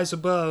rise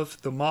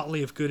above the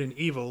motley of good and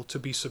evil, to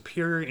be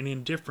superior and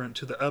indifferent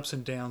to the ups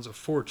and downs of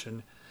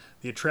fortune,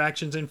 the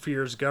attractions and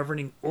fears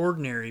governing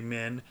ordinary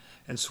men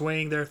and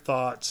swaying their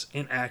thoughts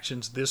and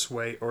actions this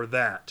way or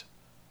that.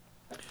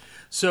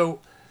 So,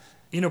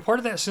 part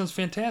of that sounds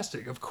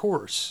fantastic, of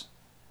course.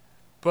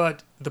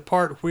 But the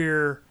part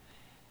where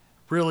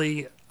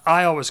really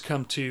I always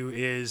come to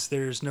is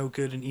there's no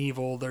good and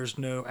evil, there's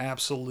no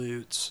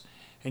absolutes.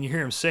 And you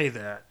hear him say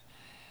that.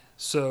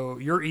 So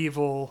your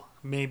evil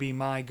may be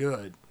my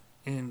good.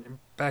 And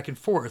back and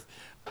forth.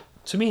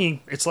 To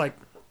me, it's like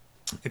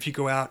if you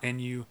go out and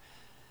you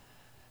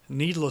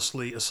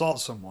needlessly assault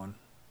someone,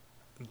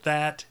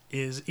 that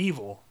is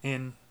evil.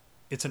 And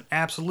it's an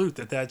absolute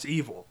that that's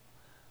evil.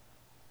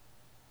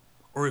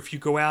 Or if you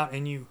go out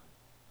and you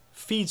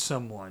feed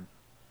someone,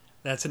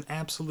 that's an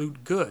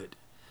absolute good.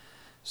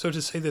 So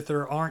to say that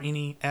there aren't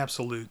any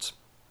absolutes,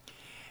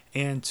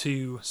 and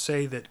to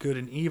say that good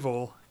and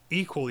evil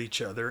equal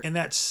each other, and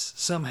that's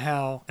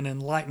somehow an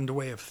enlightened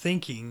way of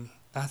thinking,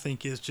 I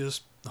think is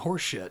just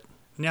horseshit.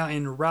 Now,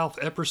 in Ralph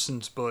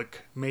Epperson's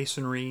book,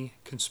 Masonry,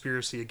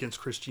 Conspiracy Against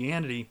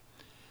Christianity,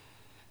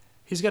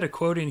 he's got a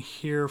quote in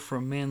here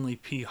from Manly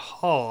P.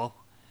 Hall.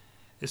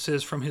 It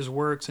says, from his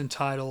works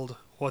entitled,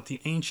 What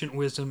the Ancient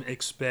Wisdom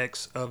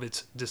Expects of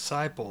Its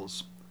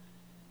Disciples.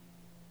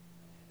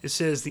 It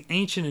says, the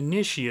ancient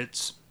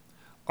initiates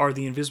are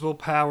the invisible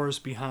powers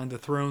behind the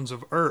thrones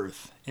of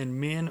earth, and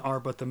men are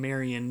but the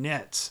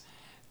marionettes,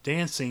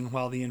 dancing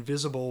while the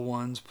invisible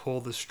ones pull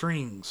the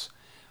strings.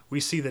 We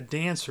see the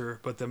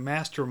dancer, but the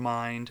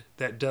mastermind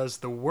that does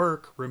the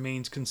work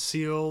remains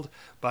concealed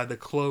by the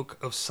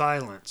cloak of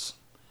silence.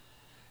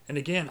 And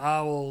again,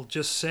 I will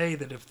just say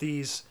that if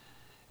these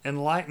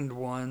enlightened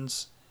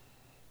ones,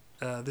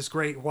 this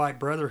great white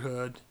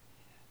brotherhood,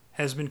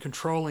 has been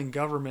controlling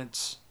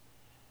governments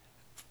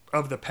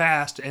of the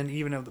past and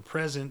even of the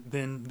present,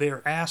 then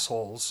they're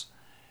assholes,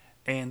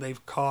 and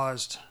they've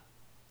caused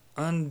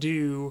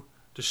undue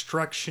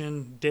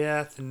destruction,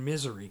 death, and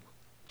misery.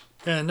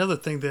 And another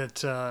thing that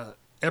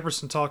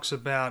Epperson talks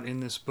about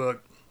in this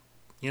book,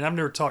 and I've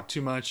never talked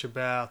too much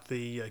about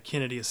the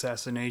Kennedy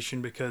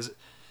assassination because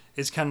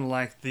it's kind of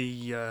like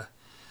the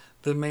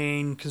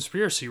main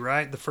conspiracy,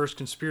 right? The first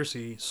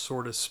conspiracy,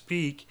 so to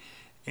speak,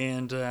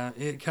 and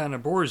it kind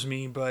of bores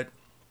me, but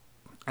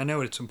I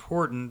know it's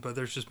important, but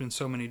there's just been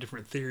so many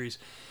different theories.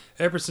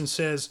 Epperson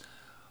says,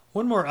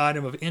 one more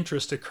item of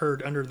interest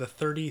occurred under the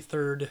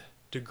 33rd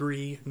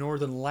degree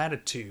northern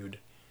latitude.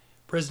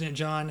 President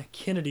John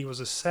Kennedy was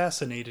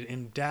assassinated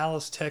in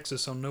Dallas,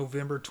 Texas on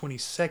November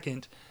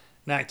 22nd,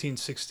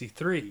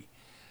 1963.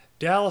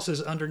 Dallas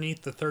is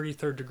underneath the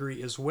 33rd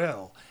degree as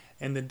well,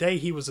 and the day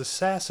he was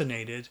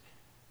assassinated,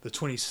 the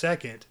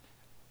 22nd,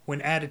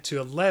 when added to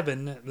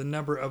 11, the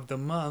number of the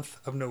month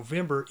of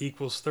November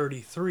equals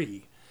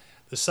 33.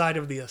 The site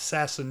of the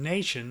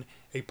assassination,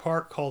 a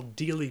park called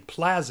Dealey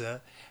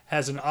Plaza,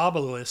 has an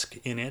obelisk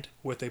in it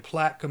with a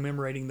plaque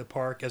commemorating the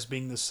park as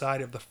being the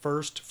site of the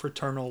first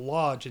fraternal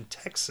lodge in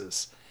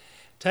Texas.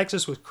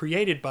 Texas was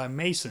created by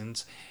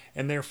Masons,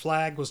 and their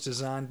flag was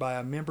designed by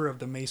a member of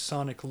the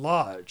Masonic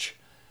Lodge.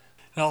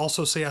 And I'll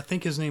also say I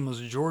think his name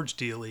was George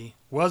Dealey,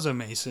 was a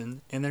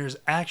Mason, and there's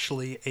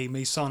actually a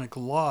Masonic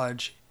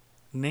Lodge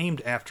named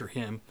after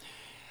him.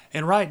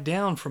 And right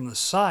down from the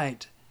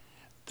site,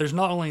 there's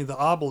not only the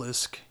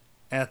obelisk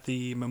at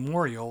the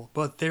memorial,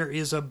 but there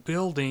is a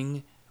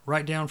building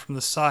right down from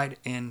the site,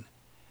 and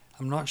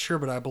I'm not sure,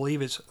 but I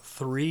believe it's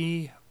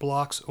 3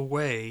 blocks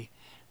away,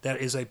 that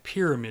is a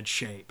pyramid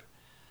shape.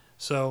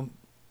 So,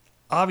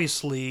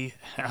 obviously,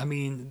 I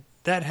mean,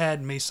 that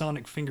had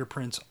Masonic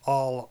fingerprints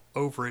all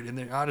over it,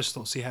 and I just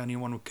don't see how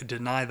anyone could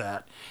deny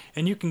that.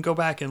 And you can go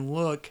back and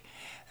look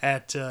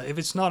at, if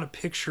it's not a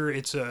picture,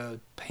 it's a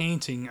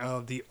painting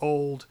of the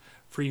old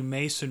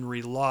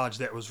Freemasonry lodge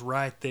that was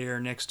right there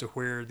next to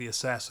where the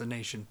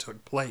assassination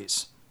took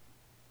place.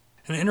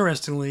 And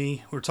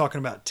interestingly, we're talking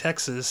about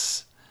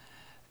Texas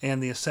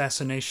and the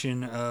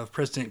assassination of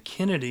President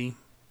Kennedy.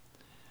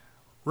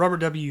 Robert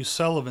W.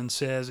 Sullivan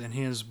says in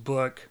his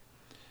book,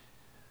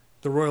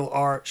 The Royal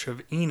Arch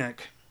of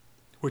Enoch,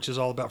 which is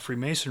all about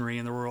Freemasonry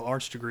and the Royal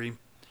Arch degree,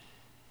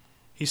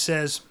 he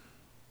says,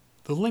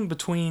 the link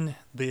between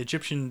the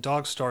Egyptian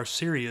dog star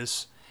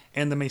Sirius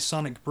and the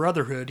Masonic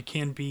Brotherhood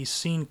can be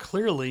seen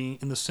clearly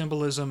in the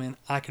symbolism and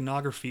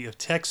iconography of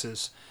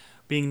Texas,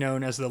 being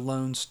known as the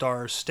Lone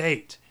Star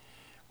State.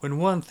 When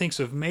one thinks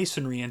of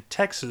Masonry in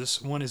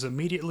Texas, one is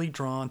immediately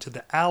drawn to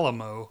the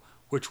Alamo,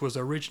 which was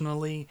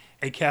originally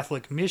a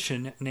Catholic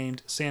mission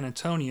named San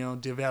Antonio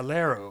de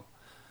Valero.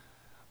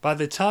 By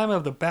the time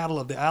of the Battle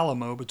of the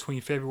Alamo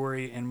between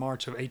February and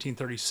March of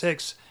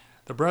 1836,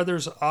 the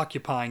brothers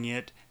occupying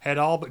it had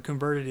all but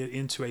converted it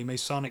into a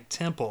Masonic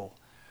temple.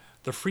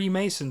 The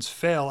Freemasons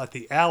fell at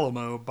the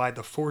Alamo by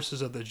the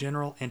forces of the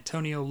General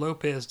Antonio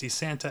Lopez de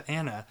Santa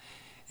Anna,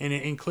 and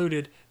it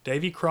included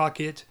Davy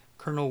Crockett,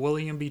 Colonel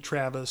William B.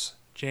 Travis,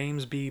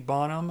 James B.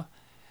 Bonham,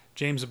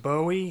 James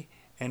Bowie,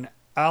 and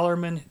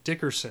Allerman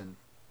Dickerson.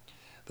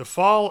 The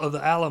fall of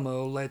the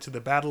Alamo led to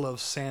the Battle of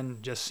San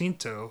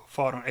Jacinto,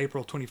 fought on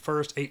April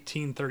 21st,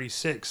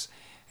 1836,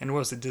 and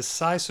was the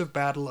decisive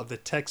battle of the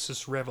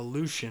Texas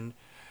Revolution,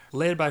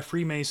 led by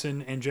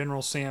Freemason and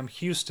General Sam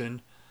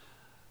Houston,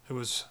 who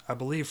was, I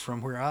believe,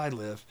 from where I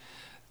live.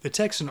 The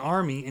Texan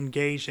army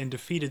engaged and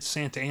defeated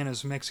Santa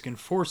Anna's Mexican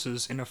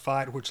forces in a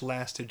fight which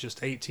lasted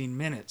just 18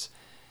 minutes.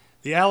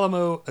 The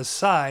Alamo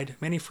aside,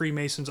 many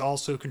Freemasons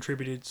also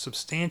contributed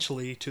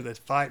substantially to the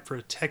fight for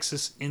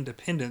Texas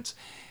independence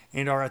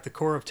and are at the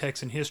core of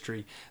Texan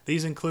history.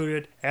 These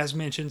included, as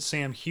mentioned,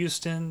 Sam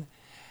Houston,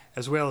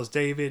 as well as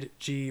David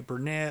G.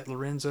 Burnett,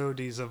 Lorenzo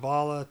de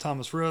Zavala,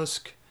 Thomas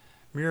Rusk,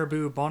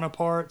 Mirabeau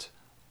Bonaparte.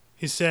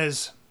 He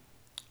says,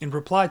 in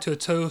reply to a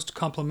toast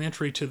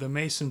complimentary to the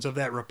Masons of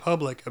that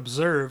republic,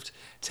 observed,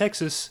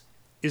 Texas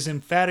is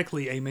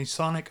emphatically a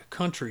Masonic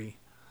country.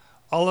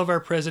 All of our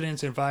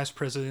presidents and vice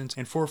presidents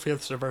and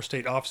 4/5 of our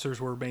state officers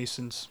were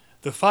Masons.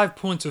 The 5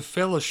 points of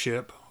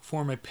fellowship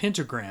form a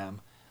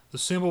pentagram, the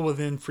symbol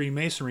within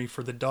Freemasonry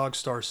for the dog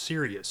star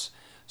Sirius.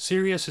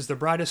 Sirius is the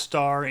brightest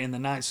star in the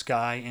night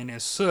sky, and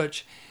as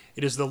such,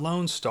 it is the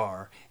lone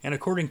star, and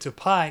according to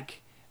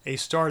Pike, a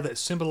star that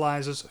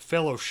symbolizes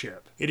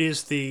fellowship. It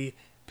is the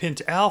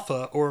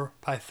pentalpha, or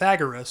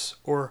Pythagoras,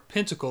 or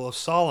pentacle of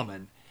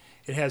Solomon.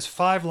 It has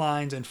 5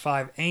 lines and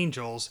 5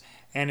 angels,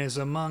 and is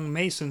among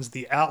Masons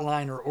the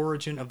outline or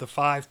origin of the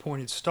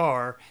 5-pointed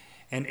star,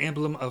 an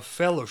emblem of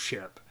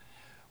fellowship.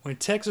 When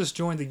Texas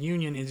joined the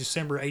Union in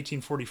December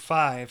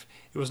 1845,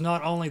 it was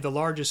not only the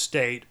largest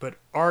state, but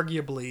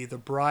arguably the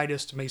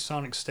brightest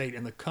Masonic state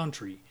in the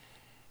country.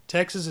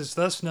 Texas is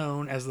thus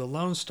known as the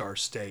Lone Star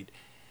State.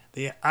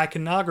 The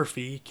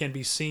iconography can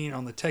be seen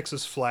on the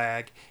Texas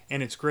flag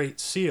and its Great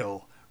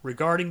Seal.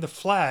 Regarding the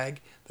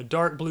flag, the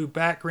dark blue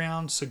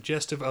background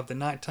suggestive of the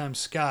nighttime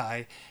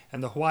sky,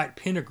 and the white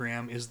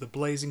pentagram is the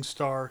blazing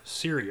star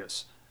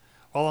Sirius.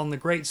 While on the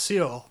Great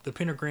Seal, the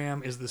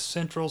pentagram is the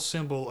central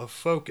symbol of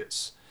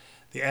focus.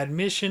 The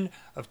admission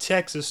of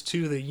Texas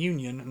to the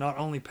Union not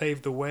only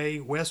paved the way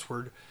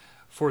westward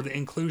for the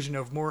inclusion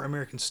of more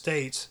American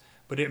states,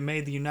 but it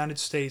made the United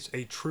States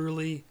a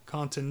truly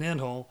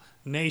continental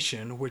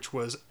nation, which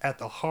was at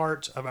the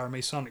heart of our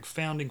Masonic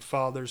founding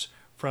fathers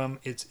from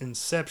its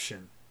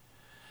inception.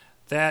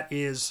 That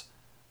is,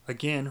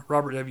 again,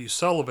 Robert W.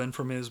 Sullivan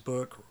from his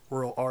book,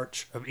 Royal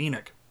Arch of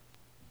Enoch.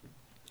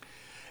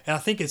 And I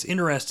think it's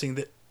interesting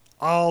that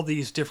all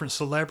these different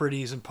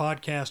celebrities and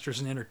podcasters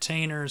and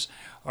entertainers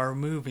are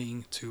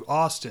moving to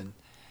Austin.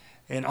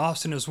 And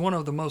Austin is one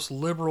of the most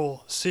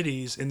liberal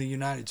cities in the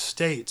United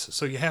States.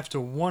 So you have to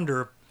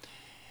wonder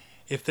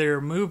if they're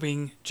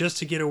moving just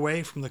to get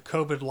away from the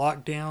COVID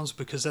lockdowns,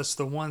 because that's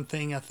the one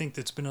thing I think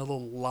that's been a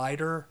little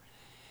lighter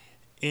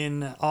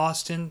in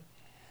Austin.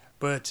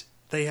 But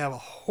they have a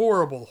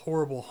horrible,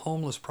 horrible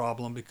homeless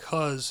problem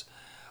because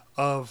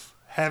of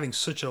having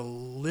such a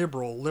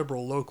liberal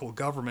local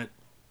government.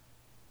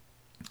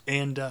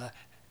 And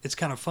it's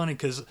kind of funny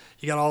because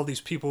you got all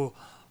these people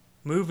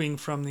moving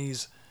from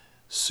these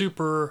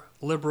super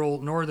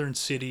liberal northern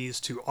cities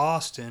to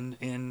Austin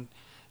and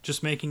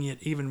just making it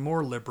even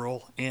more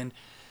liberal. And,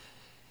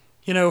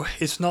 you know,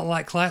 it's not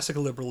like classic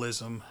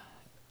liberalism.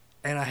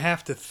 And I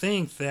have to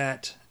think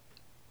that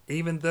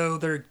even though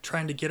they're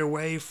trying to get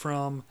away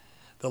from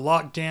the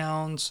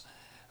lockdowns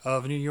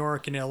of New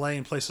York and LA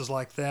and places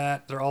like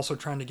that, they're also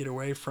trying to get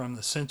away from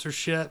the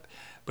censorship.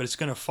 But it's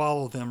going to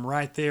follow them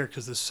right there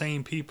because the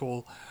same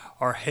people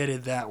are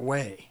headed that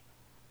way.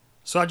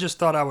 So I just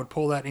thought I would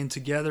pull that in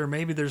together.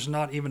 Maybe there's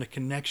not even a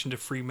connection to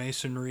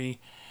Freemasonry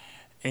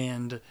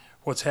and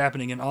what's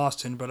happening in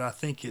Austin, but I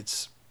think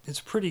it's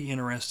pretty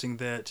interesting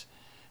that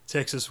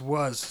Texas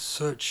was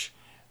such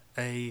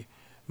a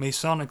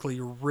Masonically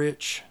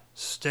rich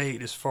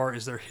state as far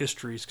as their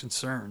history is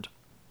concerned.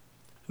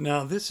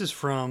 Now, this is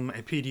from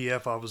a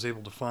PDF I was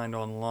able to find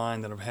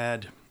online that I've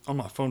had on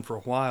my phone for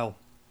a while,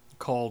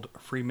 called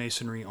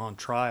Freemasonry on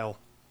Trial.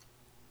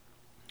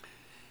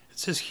 It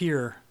says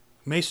here,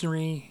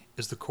 Masonry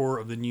is the core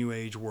of the New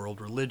Age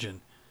world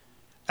religion.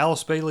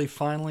 Alice Bailey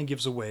finally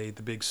gives away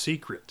the big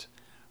secret.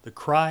 The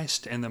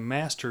Christ and the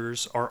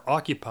Masters are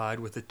occupied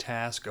with the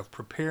task of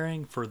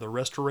preparing for the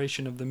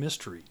restoration of the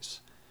mysteries.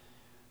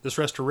 This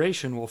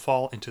restoration will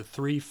fall into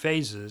 3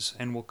 phases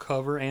and will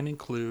cover and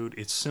include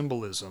its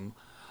symbolism,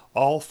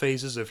 all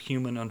phases of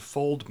human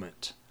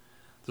unfoldment.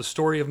 The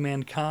story of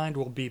mankind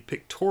will be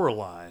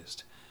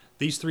pictorialized.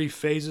 These 3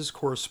 phases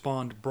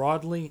correspond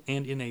broadly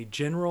and in a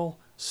general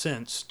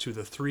sense to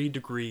the 3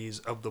 degrees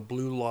of the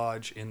Blue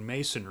Lodge in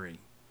Masonry.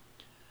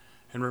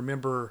 And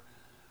remember,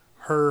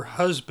 her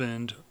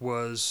husband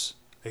was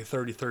a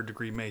 33rd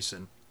degree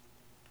Mason,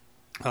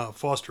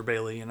 Foster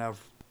Bailey, and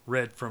I've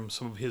read from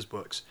some of his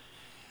books.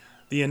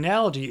 The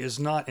analogy is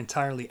not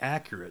entirely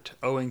accurate,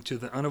 owing to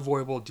the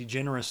unavoidable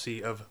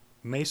degeneracy of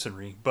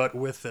Masonry, but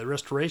with the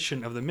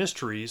restoration of the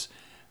mysteries,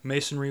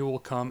 Masonry will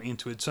come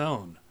into its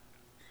own.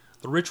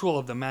 The ritual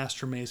of the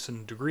Master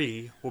Mason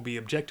degree will be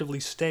objectively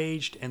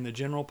staged, and the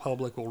general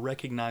public will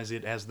recognize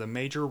it as the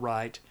major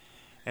rite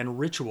and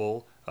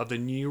ritual of the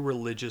new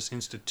religious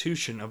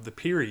institution of the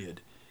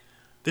period.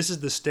 This is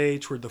the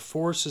stage where the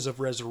forces of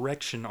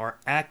resurrection are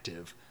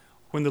active,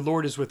 when the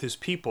Lord is with his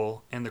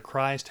people and the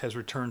Christ has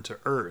returned to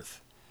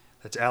earth.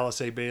 That's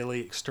Alice A.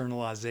 Bailey,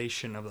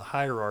 Externalization of the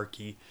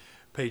Hierarchy,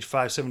 page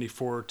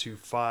 574 to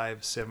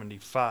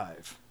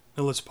 575.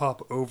 Now let's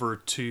pop over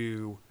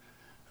to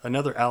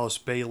another Alice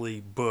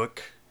Bailey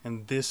book,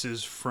 and this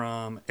is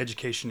from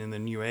Education in the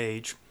New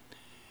Age.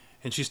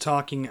 And she's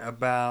talking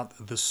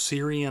about the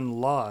Syrian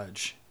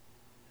Lodge.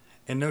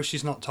 And no,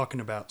 she's not talking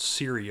about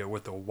Syria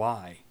with a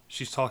Y.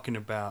 She's talking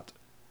about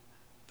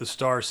the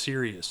star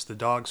Sirius, the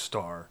dog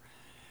star.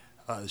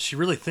 She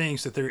really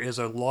thinks that there is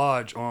a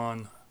lodge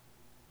on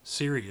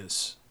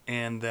Sirius,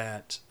 and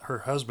that her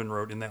husband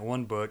wrote in that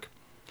one book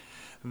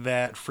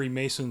that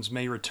Freemasons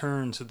may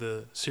return to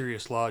the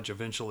Sirius Lodge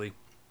eventually.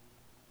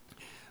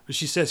 But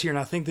she says here, and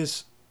I think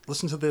this,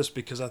 listen to this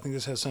because I think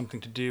this has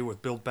something to do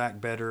with Build Back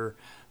Better,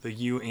 the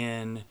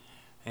UN,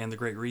 and the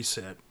Great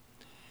Reset.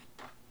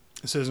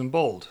 It says in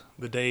bold,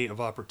 the day of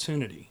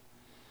opportunity.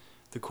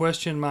 The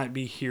question might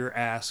be here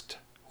asked,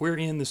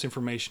 wherein this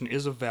information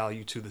is of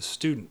value to the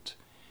student.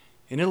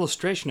 In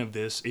illustration of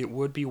this, it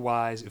would be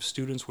wise if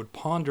students would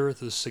ponder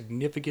the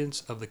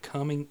significance of the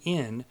coming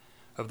in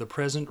of the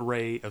present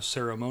ray of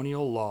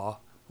ceremonial law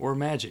or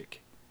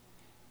magic.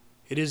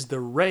 It is the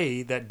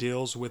ray that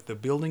deals with the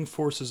building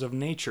forces of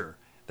nature,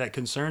 that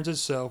concerns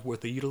itself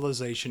with the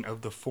utilization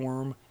of the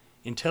form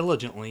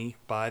intelligently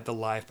by the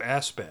life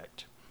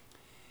aspect.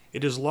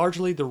 It is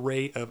largely the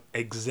ray of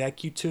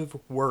executive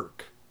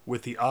work,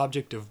 with the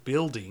object of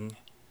building,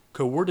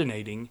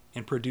 coordinating,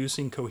 and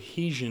producing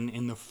cohesion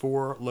in the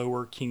four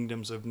lower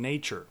kingdoms of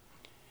nature.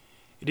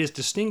 It is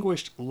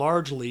distinguished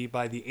largely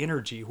by the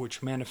energy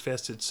which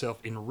manifests itself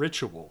in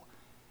ritual.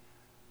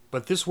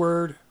 But this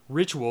word,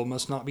 ritual,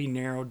 must not be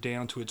narrowed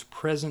down to its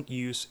present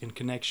use in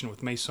connection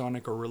with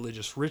Masonic or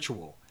religious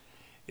ritual.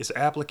 Its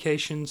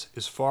applications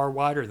is far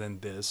wider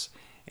than this,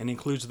 and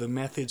includes the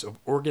methods of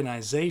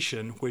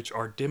organization which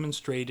are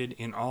demonstrated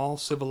in all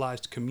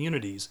civilized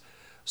communities,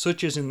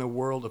 such as in the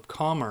world of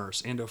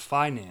commerce and of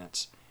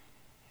finance,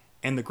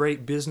 and the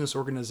great business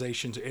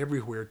organizations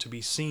everywhere to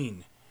be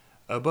seen.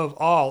 Above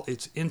all,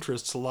 its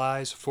interest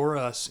lies for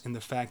us in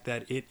the fact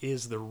that it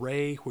is the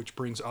ray which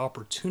brings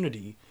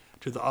opportunity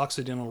to the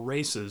Occidental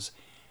races,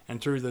 and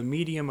through the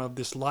medium of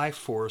this life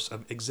force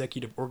of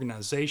executive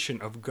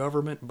organization, of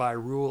government by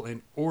rule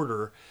and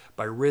order,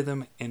 by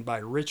rhythm and by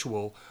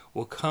ritual,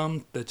 will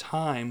come the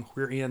time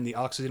wherein the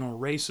Occidental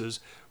races,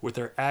 with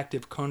their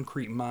active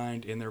concrete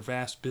mind and their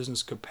vast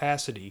business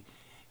capacity,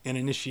 in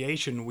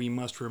initiation we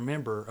must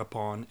remember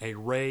upon a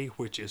ray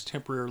which is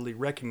temporarily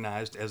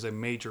recognized as a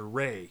major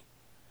ray.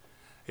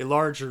 A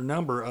larger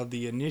number of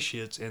the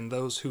initiates and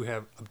those who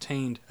have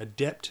obtained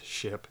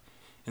adeptship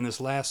in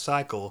this last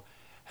cycle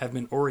have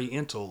been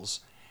Orientals,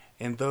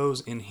 and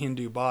those in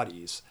Hindu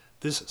bodies.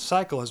 This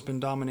cycle has been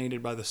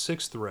dominated by the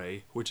sixth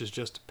ray, which is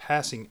just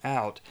passing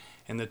out,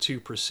 and the two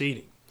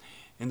preceding.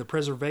 In the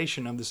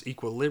preservation of this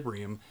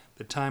equilibrium,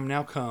 the time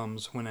now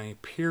comes when a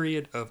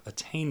period of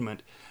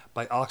attainment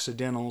by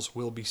Occidentals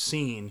will be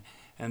seen,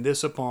 and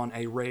this upon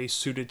a ray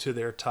suited to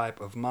their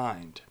type of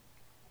mind.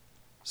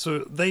 So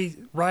they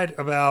write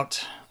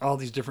about all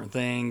these different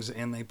things,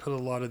 and they put a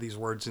lot of these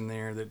words in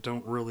there that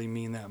don't really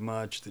mean that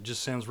much, that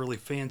just sounds really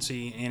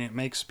fancy, and it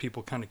makes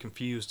people kind of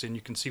confused, and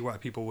you can see why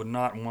people would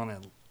not want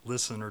to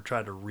listen or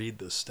try to read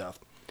this stuff.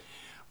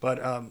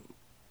 But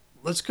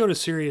let's go to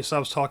Sirius. I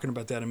was talking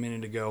about that a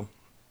minute ago.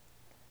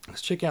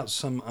 Let's check out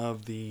some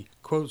of the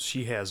quotes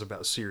she has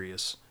about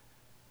Sirius.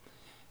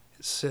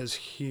 It says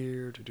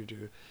here,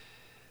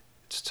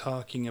 it's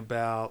talking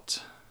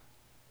about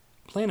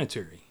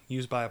planetary,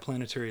 used by a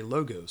planetary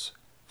logos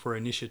for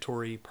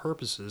initiatory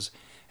purposes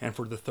and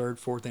for the third,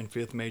 fourth, and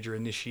fifth major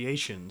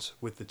initiations,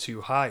 with the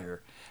two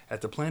higher. At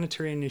the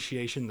planetary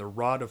initiation, the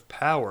rod of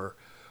power,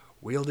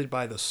 wielded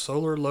by the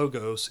solar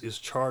logos, is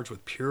charged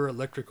with pure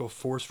electrical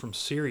force from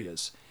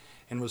Sirius,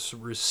 and was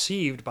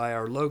received by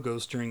our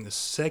logos during the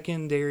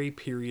secondary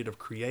period of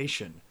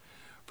creation,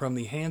 from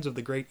the hands of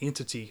the great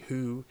entity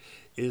who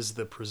is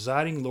the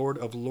presiding Lord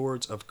of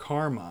Lords of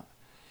Karma.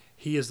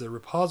 He is the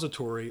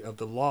repository of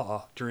the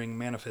law during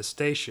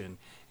manifestation,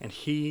 and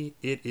he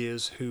it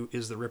is who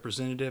is the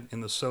representative in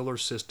the solar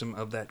system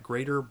of that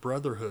greater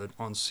brotherhood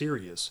on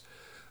Sirius,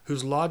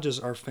 whose lodges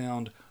are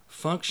found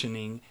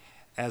functioning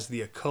as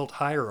the occult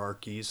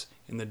hierarchies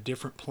in the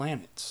different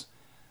planets.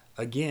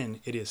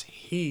 Again, it is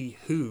he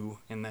who,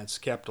 and that's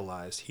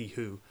capitalized, he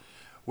who,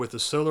 with the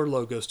solar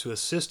logos to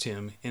assist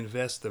him,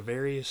 invests the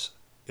various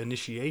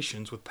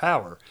initiations with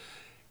power,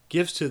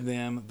 gives to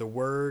them the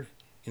word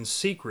in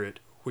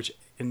secret, which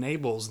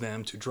enables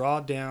them to draw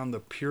down the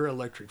pure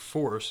electric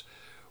force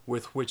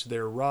with which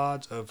their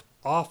rods of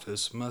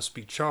office must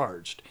be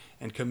charged,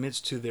 and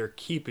commits to their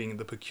keeping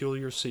the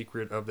peculiar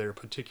secret of their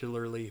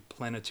particularly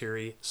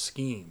planetary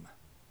scheme.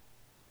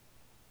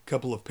 A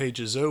couple of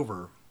pages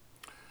over,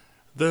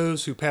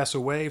 Those who pass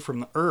away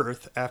from the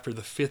earth after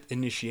the fifth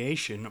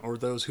initiation, or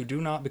those who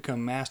do not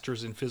become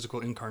masters in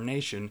physical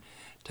incarnation,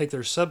 take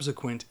their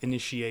subsequent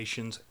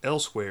initiations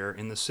elsewhere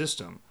in the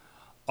system.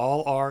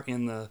 All are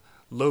in the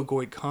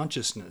logoid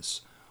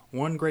consciousness.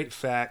 One great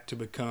fact to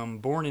become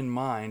borne in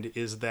mind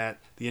is that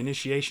the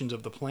initiations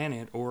of the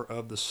planet or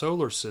of the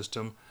solar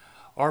system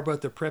are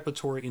but the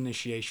preparatory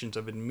initiations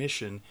of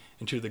admission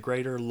into the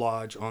greater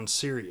lodge on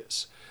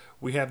Sirius.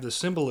 We have the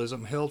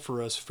symbolism held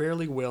for us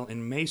fairly well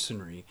in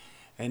Masonry,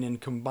 and in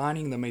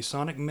combining the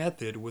Masonic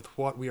method with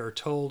what we are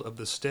told of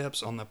the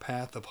steps on the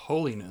path of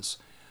holiness,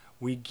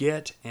 we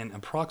get an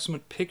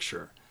approximate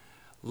picture.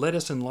 Let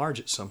us enlarge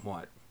it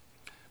somewhat.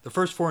 The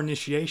first 4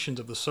 initiations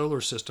of the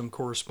solar system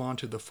correspond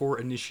to the 4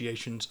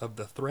 initiations of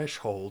the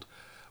threshold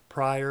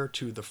prior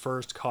to the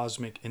first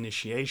cosmic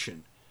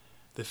initiation.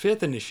 The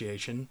 5th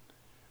initiation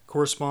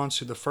corresponds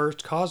to the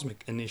first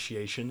cosmic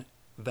initiation,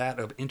 that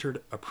of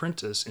entered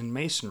apprentice in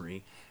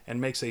Masonry, and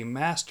makes a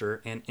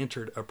master and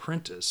entered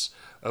apprentice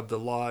of the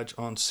lodge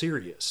on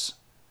Sirius.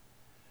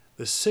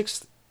 The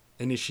 6th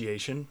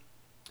initiation,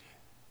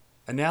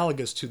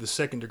 analogous to the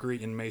 2nd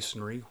degree in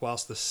Masonry,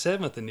 whilst the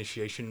 7th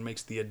initiation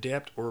makes the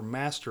adept or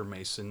master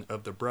mason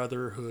of the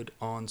brotherhood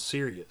on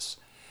Sirius.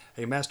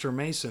 A master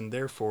mason,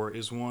 therefore,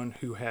 is one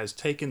who has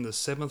taken the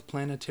 7th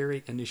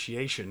planetary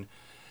initiation,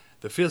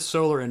 the 5th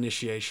solar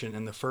initiation,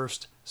 and the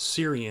 1st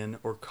Sirian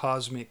or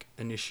cosmic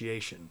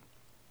initiation.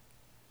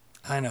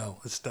 I know,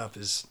 this stuff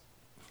is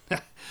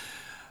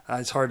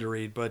it's hard to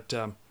read, but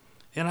and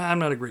I'm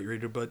not a great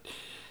reader, but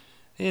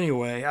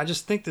anyway, I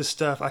just think this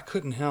stuff, I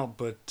couldn't help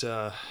but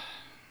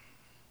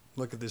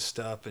look at this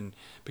stuff, and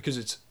because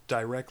it's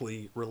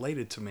directly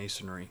related to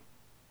Masonry.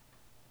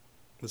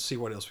 Let's see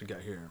what else we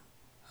got here.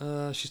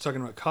 She's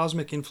talking about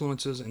cosmic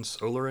influences and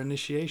solar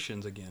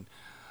initiations again.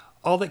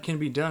 All that can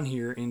be done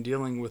here in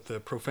dealing with the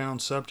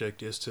profound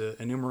subject is to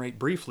enumerate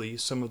briefly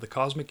some of the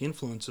cosmic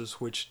influences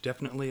which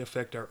definitely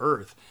affect our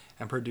Earth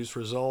and produce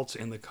results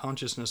in the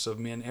consciousness of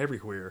men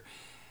everywhere,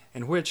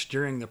 and which,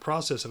 during the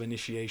process of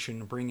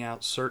initiation, bring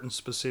out certain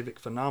specific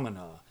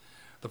phenomena.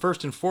 The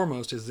first and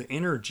foremost is the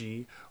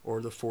energy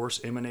or the force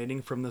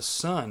emanating from the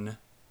sun,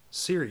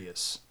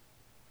 Sirius.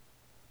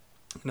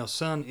 Now,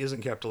 sun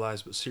isn't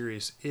capitalized, but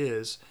Sirius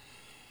is.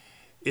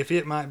 If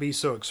it might be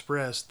so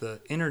expressed, the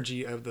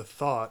energy of the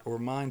thought or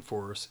mind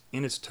force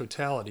in its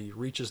totality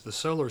reaches the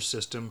solar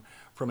system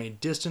from a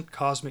distant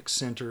cosmic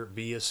center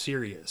via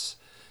Sirius.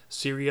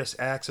 Sirius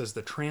acts as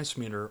the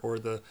transmitter or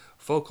the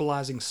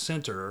focalizing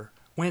center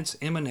whence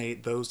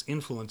emanate those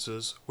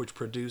influences which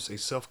produce a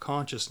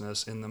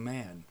self-consciousness in the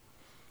man.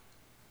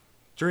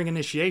 During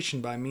initiation,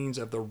 by means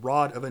of the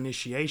rod of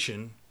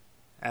initiation,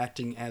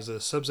 acting as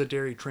a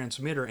subsidiary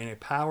transmitter and a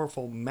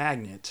powerful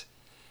magnet,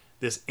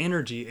 this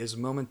energy is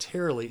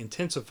momentarily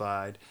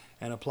intensified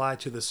and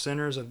applied to the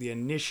centers of the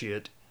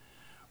initiate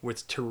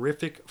with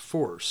terrific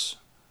force.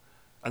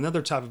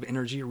 Another type of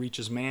energy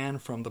reaches man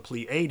from the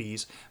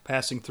Pleiades,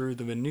 passing through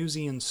the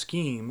Venusian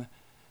scheme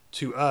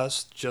to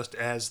us, just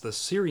as the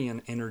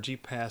Sirian energy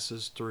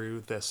passes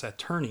through the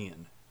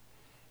Saturnian.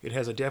 It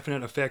has a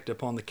definite effect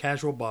upon the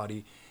casual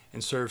body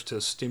and serves to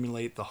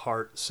stimulate the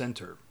heart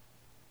center.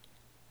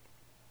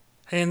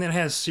 And that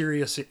has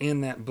Sirius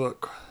in that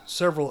book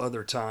several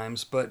other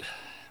times, but,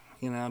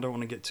 I don't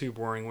want to get too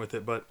boring with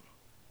it, but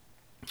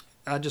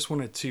I just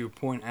wanted to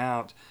point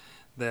out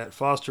that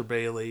Foster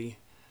Bailey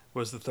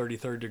was the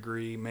 33rd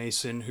degree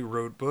Mason who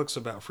wrote books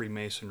about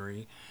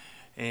Freemasonry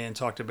and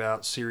talked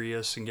about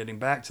Sirius and getting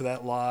back to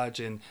that lodge,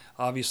 and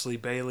obviously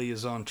Bailey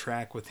is on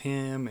track with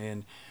him.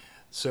 And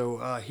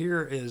so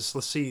here is,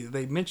 let's see,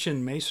 they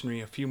mention Masonry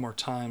a few more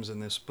times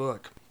in this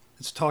book.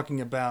 It's talking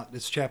about,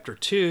 it's chapter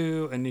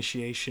 2,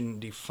 Initiation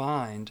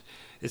Defined.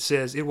 It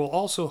says, it will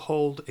also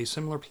hold a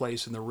similar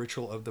place in the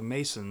ritual of the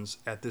Masons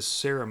at this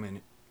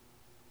ceremony.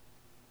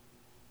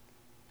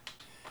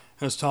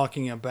 It's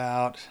talking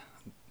about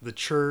the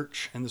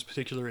church and this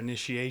particular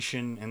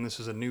initiation, and this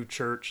is a new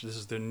church. This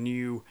is the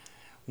new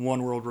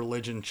One World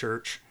Religion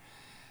Church.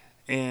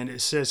 And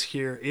it says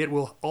here, it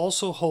will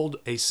also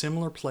hold a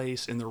similar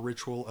place in the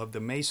ritual of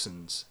the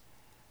Masons.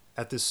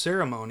 At this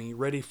ceremony,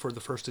 ready for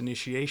the first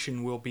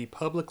initiation will be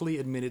publicly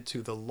admitted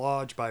to the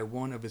lodge by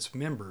one of its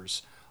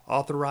members,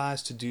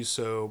 authorized to do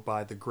so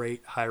by the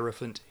great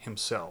Hierophant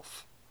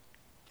himself.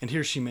 And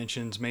here she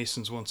mentions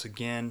Masons once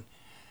again,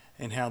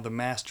 and how the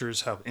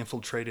masters have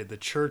infiltrated the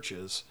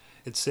churches.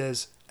 It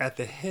says, at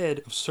the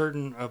head of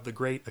certain of the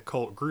great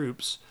occult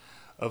groups,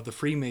 of the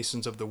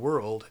Freemasons of the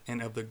world, and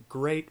of the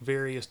great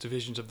various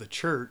divisions of the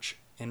church,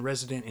 and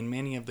resident in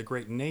many of the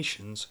great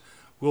nations,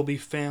 will be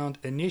found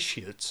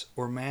initiates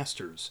or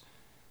masters.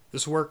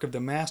 This work of the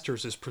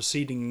masters is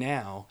proceeding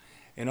now,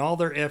 and all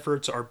their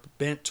efforts are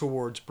bent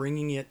towards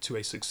bringing it to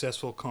a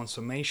successful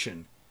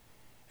consummation.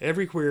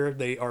 Everywhere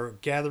they are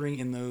gathering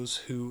in those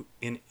who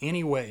in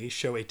any way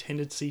show a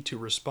tendency to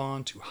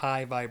respond to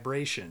high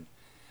vibration,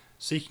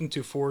 seeking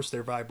to force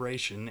their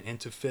vibration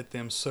and to fit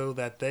them so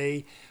that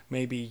they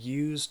may be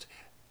used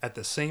at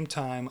the same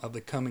time of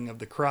the coming of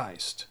the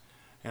Christ.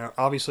 And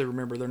obviously,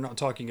 remember, they're not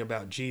talking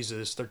about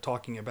Jesus. They're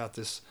talking about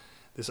this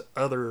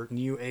other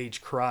New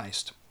Age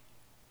Christ.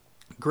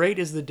 Great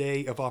is the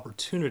day of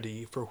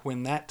opportunity, for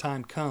when that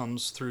time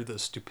comes, through the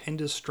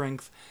stupendous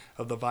strength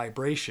of the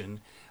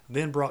vibration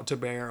then brought to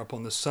bear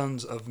upon the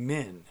sons of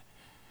men,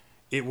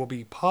 it will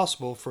be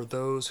possible for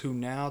those who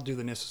now do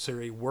the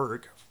necessary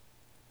work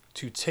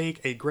to take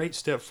a great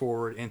step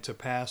forward and to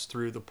pass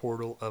through the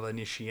portal of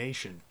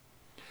initiation.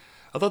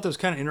 I thought that was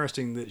kind of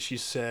interesting that she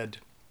said,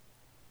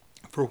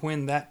 for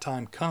when that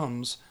time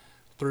comes,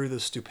 through the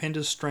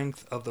stupendous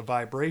strength of the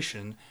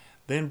vibration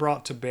then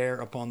brought to bear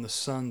upon the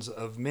sons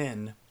of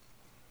men,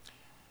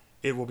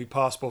 it will be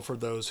possible for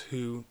those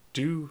who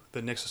do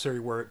the necessary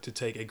work to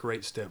take a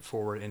great step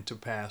forward and to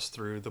pass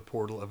through the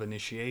portal of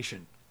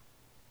initiation.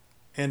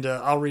 And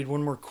I'll read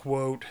one more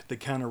quote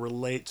that kind of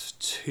relates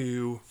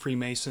to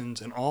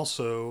Freemasons and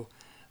also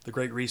the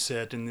Great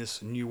Reset in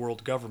this New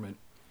World Government.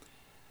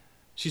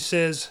 She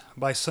says,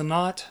 by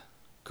Sanat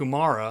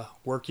Kumara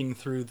working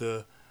through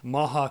the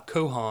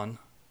Mahakohan,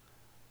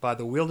 by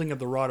the wielding of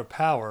the rod of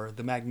power,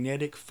 the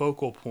magnetic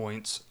focal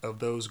points of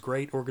those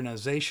great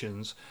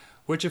organizations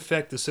which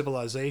affect the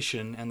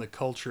civilization and the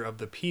culture of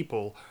the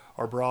people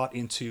are brought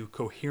into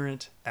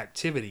coherent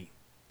activity.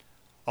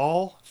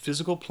 All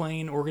physical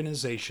plane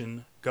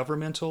organization,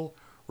 governmental,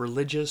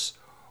 religious,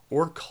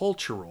 or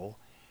cultural,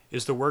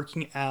 is the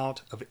working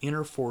out of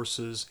inner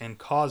forces and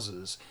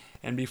causes,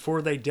 and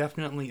before they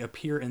definitely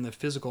appear in the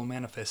physical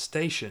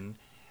manifestation,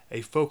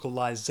 a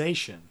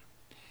focalization,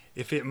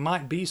 if it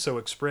might be so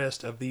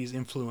expressed, of these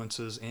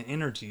influences and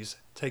energies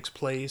takes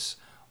place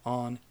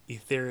on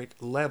etheric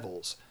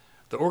levels.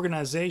 The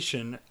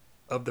organization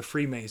of the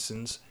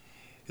Freemasons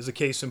is a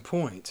case in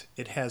point.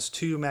 It has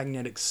two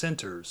magnetic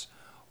centers,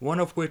 one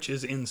of which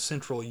is in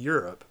Central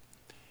Europe.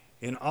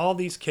 In all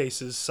these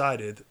cases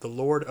cited the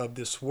Lord of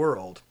this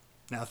world.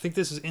 Now I think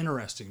this is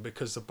interesting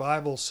because the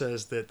Bible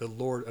says that the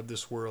Lord of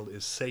this world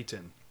is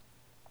Satan.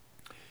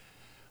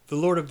 The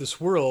Lord of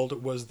this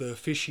world was the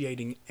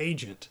officiating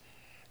agent,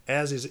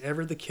 as is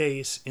ever the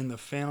case in the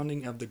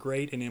founding of the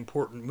great and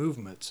important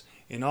movements,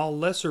 in all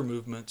lesser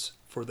movements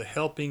for the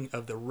helping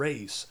of the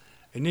race,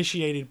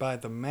 initiated by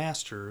the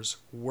masters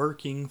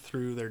working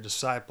through their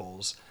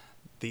disciples,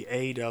 the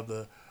aid of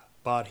the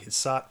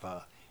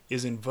Bodhisattva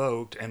is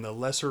invoked and the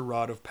lesser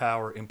rod of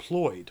power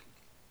employed.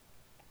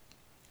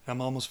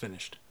 I'm almost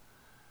finished.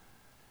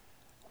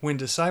 When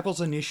disciples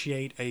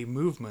initiate a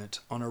movement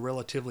on a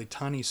relatively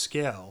tiny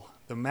scale,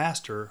 the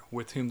master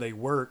with whom they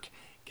work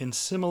can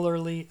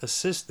similarly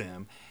assist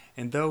them,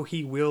 and though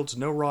he wields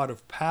no rod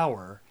of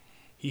power,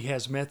 he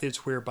has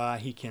methods whereby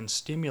he can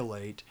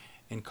stimulate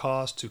and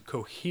cause to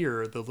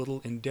cohere the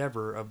little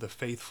endeavor of the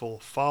faithful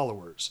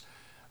followers.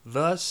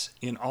 Thus,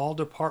 in all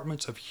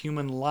departments of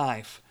human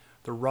life,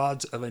 the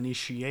rods of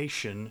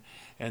initiation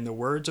and the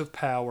words of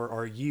power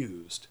are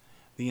used.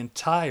 The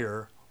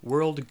entire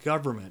world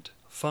government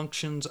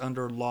functions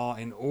under law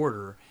and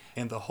order,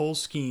 and the whole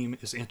scheme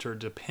is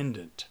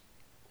interdependent.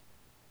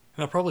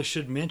 And I probably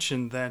should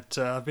mention that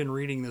I've been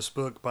reading this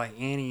book by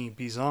Annie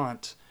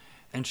Besant,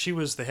 and she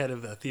was the head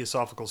of the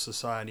Theosophical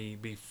Society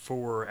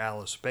before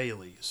Alice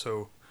Bailey.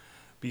 So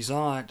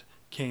Besant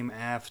came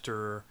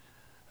after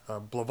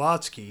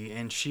Blavatsky,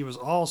 and she was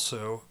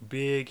also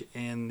big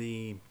in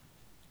the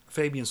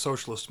Fabian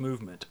Socialist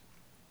movement.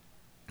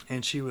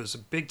 And she was a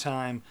big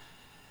time,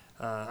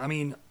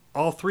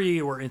 all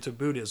three were into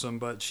Buddhism,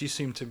 but she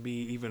seemed to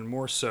be even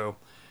more so.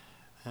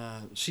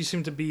 She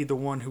seemed to be the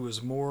one who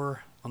was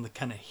more on the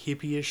kind of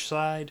hippie-ish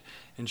side,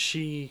 and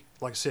she,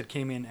 like I said,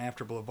 came in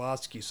after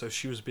Blavatsky, so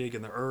she was big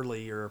in the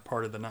earlier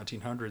part of the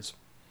 1900s.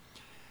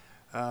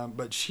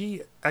 But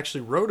she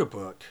actually wrote a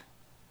book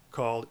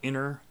called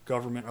Inner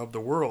Government of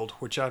the World,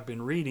 which I've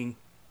been reading.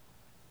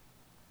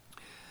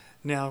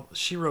 Now,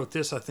 she wrote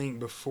this, I think,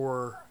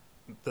 before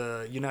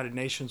the United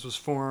Nations was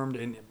formed,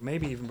 and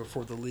maybe even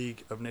before the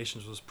League of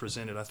Nations was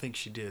presented. I think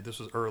she did. This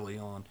was early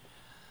on.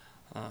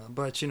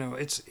 But,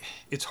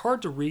 it's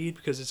hard to read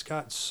because it's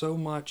got so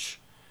much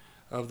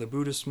of the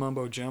Buddhist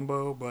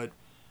mumbo-jumbo, but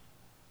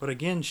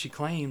again, she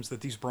claims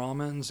that these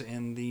Brahmins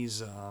and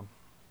these the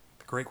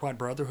Great White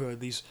Brotherhood,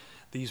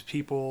 these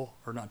people,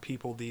 or not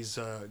people, these,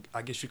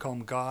 I guess you call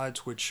them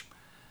gods, which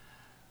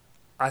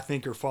I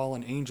think are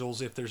fallen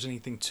angels if there's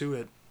anything to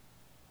it,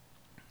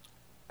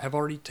 have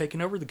already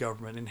taken over the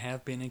government and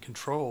have been in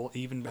control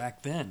even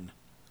back then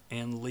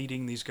and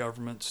leading these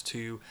governments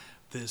to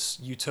this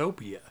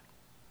utopia.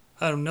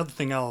 Another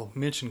thing I'll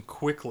mention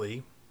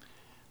quickly,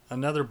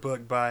 another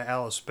book by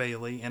Alice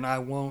Bailey, and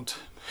I'm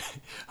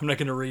not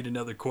going to read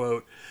another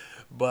quote,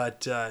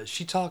 but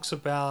she talks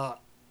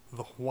about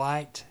the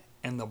white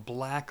and the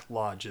black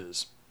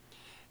lodges.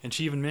 And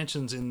she even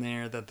mentions in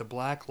there that the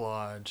Black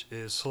Lodge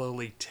is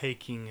slowly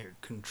taking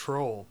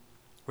control,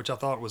 which I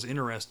thought was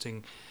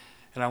interesting,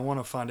 and I want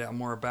to find out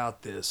more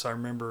about this. I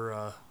remember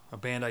a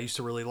band I used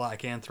to really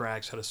like,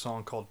 Anthrax, had a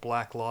song called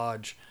Black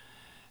Lodge,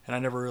 and I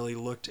never really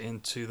looked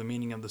into the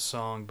meaning of the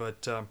song,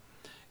 but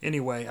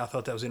anyway, I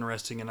thought that was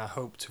interesting, and I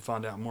hope to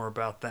find out more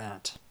about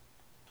that.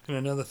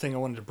 And another thing I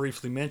wanted to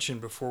briefly mention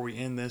before we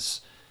end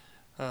this,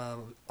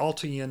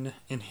 Altian,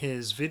 in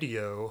his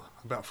video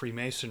about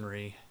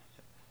Freemasonry,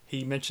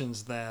 he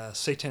mentions the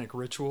Satanic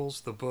Rituals,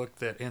 the book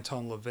that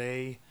Anton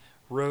LaVey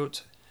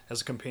wrote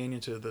as a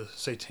companion to the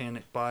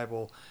Satanic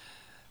Bible.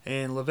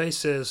 And LaVey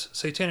says,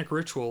 Satanic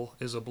Ritual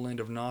is a blend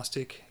of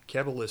Gnostic,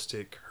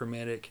 Kabbalistic,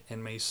 Hermetic,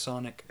 and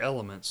Masonic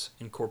elements,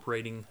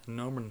 incorporating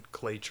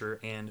nomenclature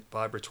and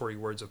vibratory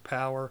words of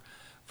power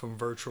from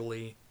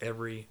virtually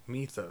every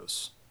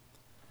mythos.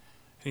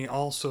 And he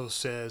also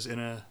says, in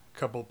a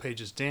couple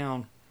pages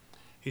down,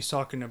 he's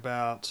talking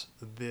about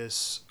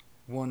this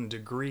 1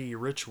 degree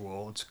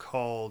ritual. It's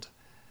called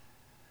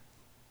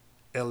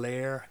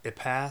Elaire et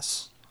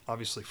Passe,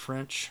 obviously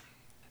French.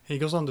 He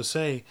goes on to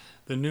say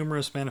the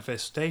numerous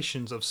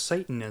manifestations of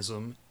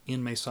Satanism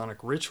in Masonic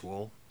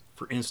ritual,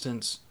 for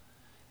instance,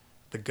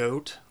 the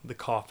goat, the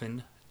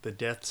coffin, the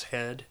death's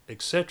head,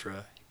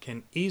 etc.,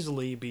 can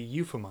easily be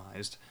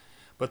euphemized,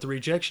 but the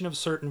rejection of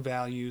certain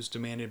values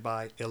demanded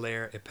by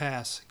Elaire et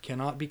Passe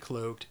cannot be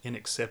cloaked in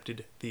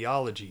accepted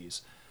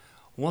theologies.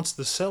 Once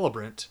the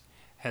celebrant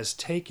has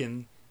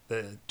taken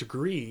the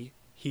degree,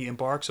 he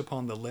embarks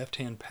upon the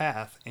left-hand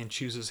path and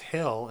chooses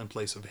hell in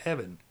place of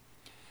heaven.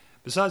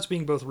 Besides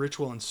being both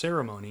ritual and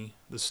ceremony,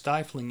 the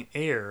stifling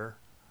air,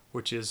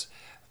 which is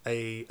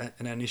an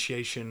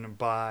initiation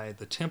by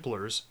the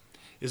Templars,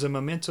 is a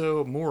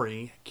memento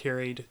mori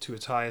carried to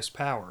its highest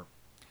power.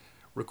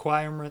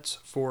 Requirements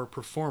for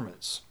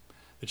performance.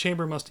 The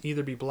chamber must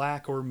either be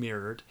black or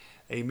mirrored.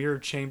 A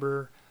mirrored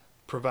chamber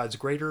provides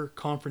greater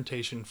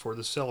confrontation for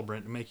the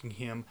celebrant, making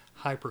him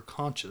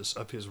hyper-conscious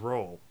of his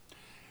role.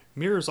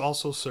 Mirrors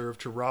also serve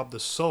to rob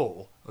the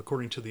soul,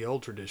 according to the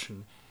old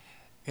tradition.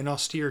 An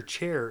austere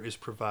chair is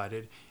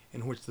provided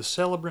in which the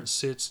celebrant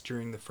sits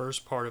during the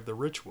first part of the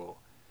ritual.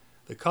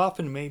 The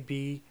coffin may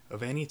be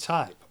of any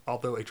type,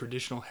 although a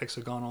traditional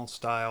hexagonal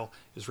style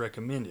is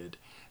recommended,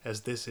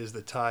 as this is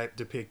the type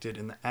depicted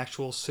in the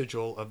actual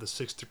sigil of the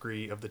 6th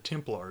degree of the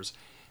Templars,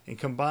 and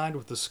combined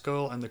with the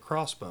skull and the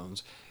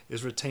crossbones,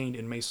 is retained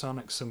in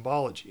Masonic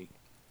symbology.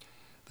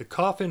 The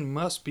coffin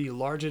must be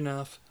large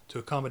enough to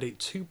accommodate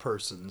 2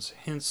 persons,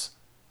 hence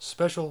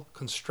special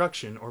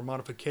construction or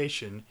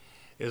modification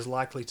is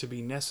likely to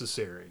be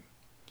necessary.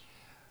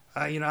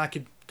 I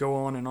could go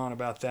on and on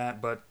about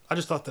that, but I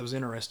just thought that was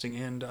interesting,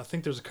 and I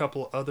think there's a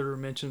couple other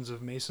mentions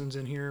of Masons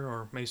in here,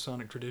 or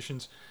Masonic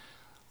traditions.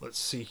 Let's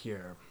see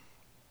here.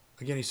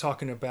 Again, he's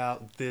talking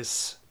about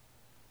this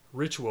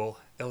ritual,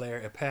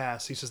 Elaire et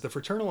Passe. He says the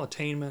fraternal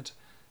attainment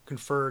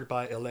conferred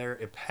by Elaire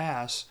et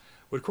Passe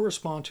would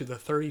correspond to the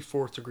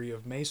 34th degree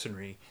of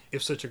Masonry,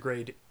 if such a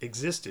grade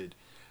existed.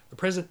 The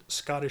present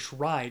Scottish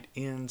Rite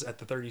ends at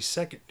the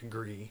 32nd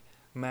degree,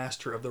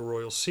 Master of the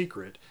Royal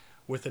Secret,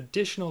 with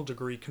additional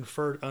degree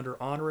conferred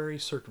under honorary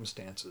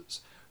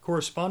circumstances.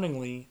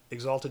 Correspondingly,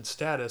 exalted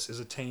status is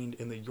attained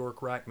in the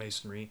York Rite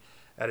Masonry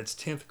at its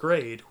 10th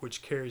grade,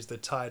 which carries the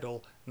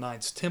title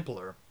Knights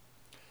Templar.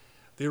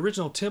 The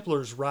original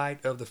Templars'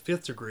 Rite of the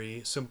 5th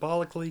degree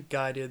symbolically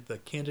guided the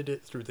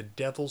candidate through the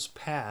Devil's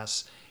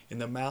Pass in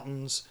the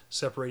mountains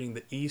separating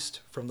the east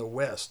from the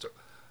west,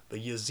 the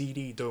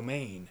Yazidi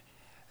domain.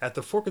 At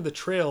the fork of the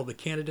trail, the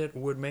candidate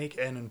would make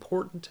an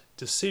important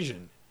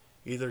decision,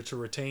 either to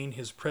retain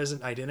his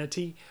present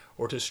identity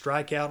or to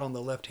strike out on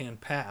the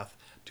left-hand path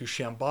to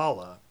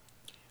Shambhala.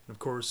 And of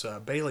course,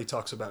 Bailey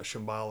talks about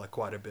Shambhala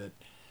quite a bit,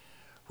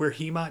 where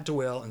he might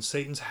dwell in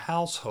Satan's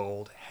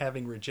household,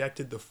 having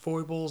rejected the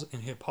foibles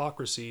and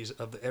hypocrisies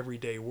of the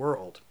everyday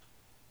world.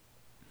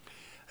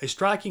 A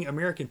striking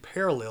American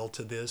parallel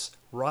to this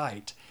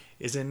rite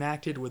is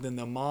enacted within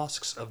the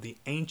mosques of the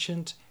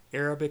ancient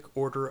Arabic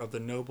order of the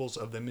Nobles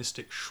of the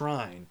Mystic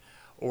Shrine,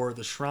 or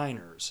the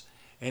Shriners,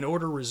 an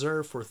order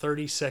reserved for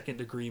 32nd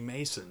degree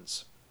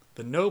Masons.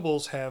 The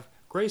nobles have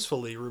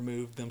gracefully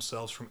removed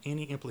themselves from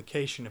any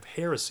implication of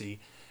heresy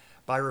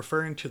by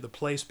referring to the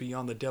place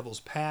beyond the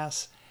Devil's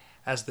Pass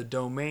as the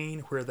domain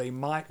where they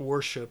might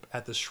worship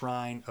at the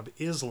shrine of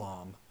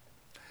Islam.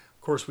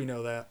 Of course, we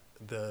know that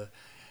the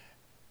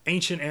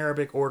ancient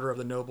Arabic order of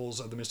the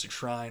Nobles of the Mystic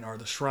Shrine are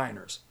the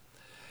Shriners.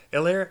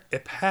 Elaire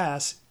et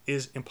Passe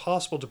is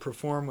impossible to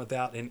perform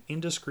without an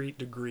indiscreet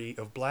degree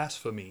of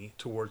blasphemy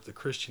towards the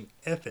Christian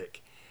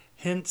ethic,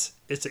 hence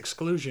its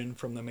exclusion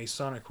from the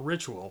Masonic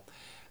ritual,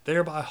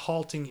 thereby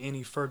halting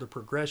any further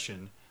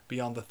progression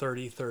beyond the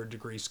 33rd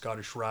degree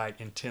Scottish Rite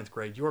and 10th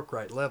grade York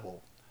Rite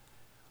level.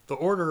 The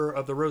Order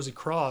of the Rosy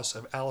Cross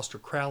of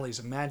Aleister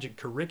Crowley's magic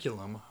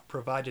curriculum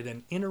provided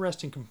an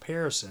interesting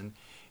comparison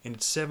in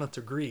its 7th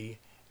degree,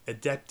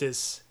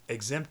 Adeptus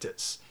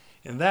Exemptus.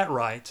 In that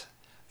rite,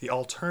 the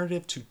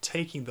alternative to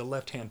taking the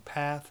left-hand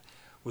path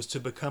was to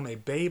become a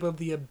babe of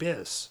the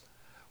abyss,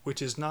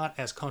 which is not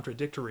as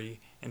contradictory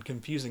and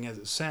confusing as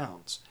it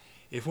sounds,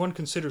 if one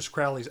considers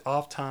Crowley's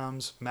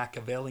oft-times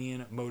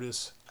Machiavellian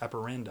modus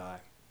operandi.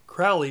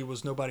 Crowley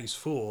was nobody's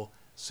fool,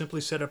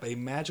 simply set up a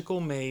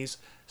magical maze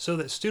so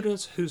that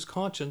students whose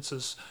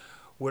consciences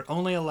would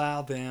only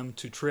allow them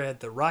to tread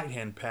the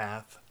right-hand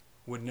path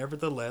would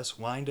nevertheless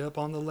wind up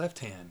on the left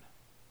hand.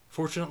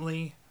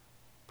 Fortunately,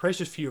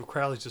 Precious few of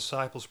Crowley's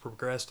disciples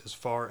progressed as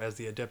far as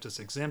the Adeptus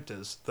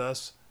Exemptus,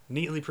 thus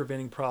neatly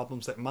preventing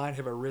problems that might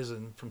have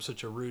arisen from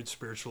such a rude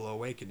spiritual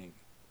awakening.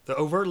 The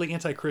overtly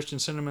anti-Christian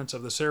sentiments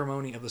of the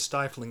ceremony of the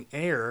stifling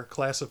air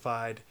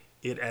classified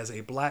it as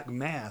a black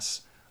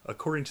mass,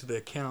 according to the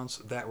accounts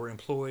that were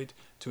employed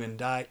to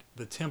indict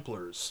the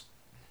Templars.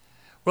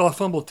 Well, I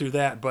fumbled through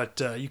that, but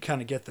you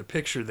kind of get the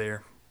picture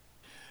there.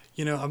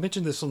 You know, I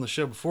mentioned this on the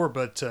show before,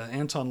 but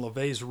Anton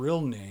LaVey's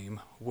real name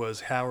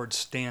was Howard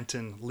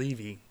Stanton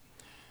Levy.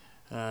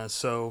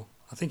 So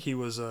I think he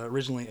was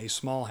originally a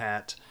small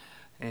hat,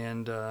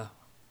 and I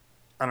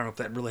don't know if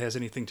that really has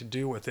anything to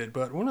do with it,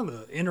 but one of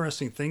the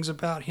interesting things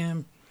about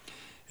him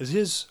is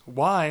his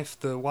wife,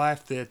 the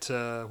wife that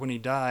when he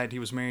died he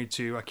was married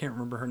to, I can't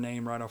remember her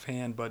name right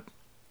offhand, but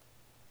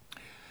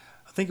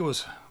I think it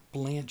was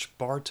Blanche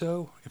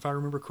Bartow, if I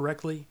remember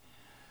correctly.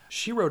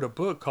 She wrote a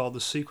book called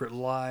The Secret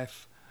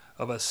Life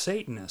of a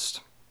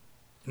Satanist.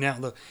 Now,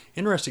 the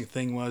interesting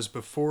thing was,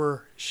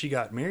 before she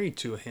got married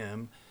to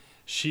him,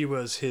 she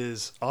was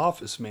his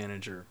office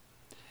manager.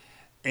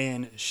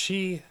 And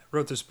she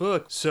wrote this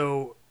book,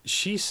 so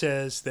she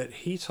says that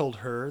he told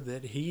her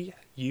that he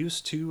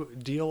used to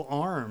deal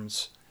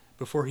arms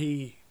before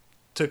he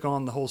took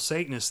on the whole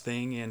Satanist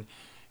thing and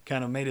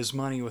kind of made his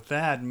money with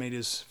that and made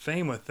his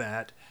fame with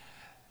that,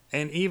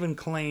 and even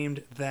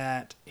claimed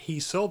that he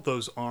sold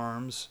those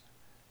arms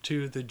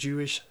to the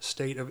Jewish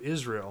state of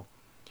Israel.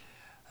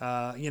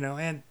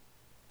 And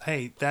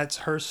hey, that's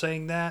her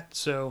saying that,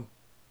 so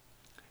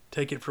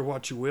take it for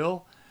what you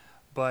will.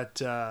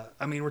 But,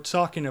 we're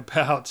talking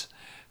about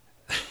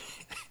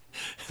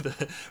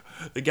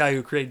the guy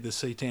who created the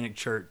Satanic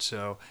Church,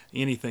 so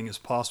anything is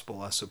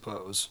possible, I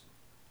suppose.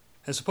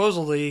 And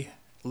supposedly,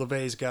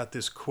 LaVey's got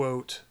this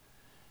quote: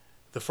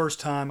 "The first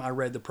time I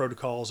read the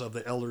Protocols of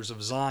the Elders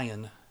of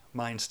Zion,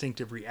 my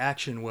instinctive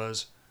reaction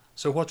was,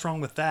 so what's wrong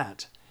with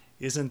that?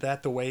 Isn't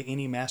that the way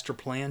any master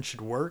plan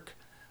should work?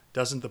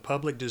 Doesn't the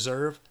public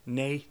deserve,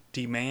 nay,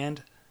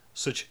 demand,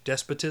 such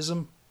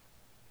despotism?"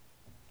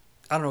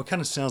 I don't know, it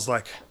kind of sounds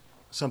like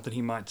something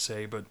he might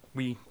say, but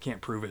we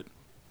can't prove it.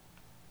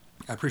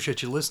 I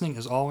appreciate you listening,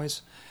 as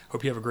always.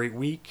 Hope you have a great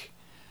week.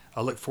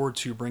 I look forward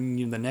to bringing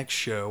you the next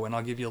show, and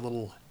I'll give you a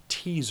little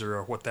teaser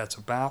of what that's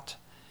about.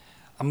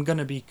 I'm going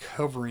to be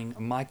covering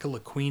Michael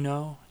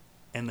Aquino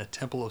and the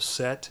Temple of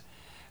Set,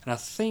 and I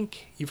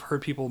think you've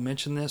heard people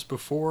mention this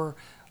before.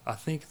 I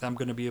think I'm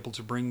going to be able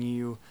to bring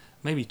you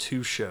maybe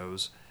 2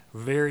 shows,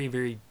 very,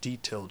 very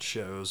detailed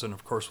shows, and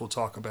of course we'll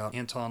talk about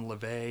Anton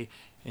LaVey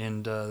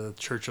and the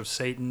Church of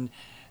Satan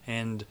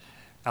and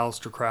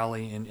Aleister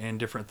Crowley and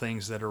different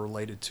things that are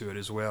related to it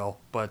as well.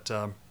 But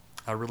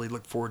I really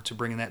look forward to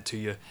bringing that to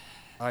you.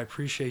 I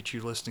appreciate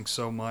you listening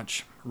so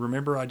much.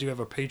 Remember, I do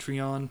have a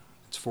Patreon.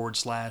 It's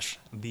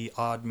 /The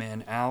Odd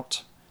Man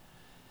Out.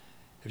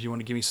 If you want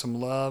to give me some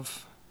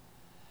love,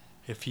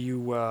 if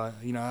you,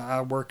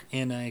 I work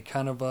in a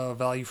kind of a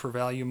value for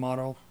value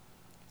model.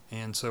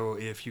 And so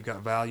if you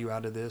got value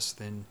out of this,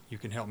 then you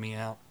can help me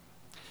out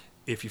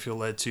if you feel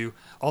led to.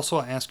 Also,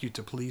 I ask you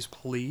to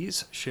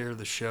please share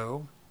the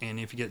show. And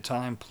if you get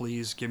time,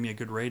 please give me a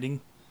good rating,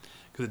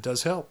 because it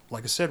does help.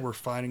 Like I said, we're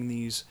fighting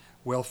these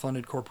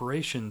well-funded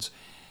corporations.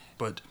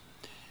 But,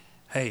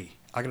 hey,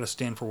 I got to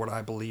stand for what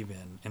I believe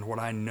in. And what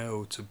I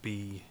know to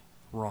be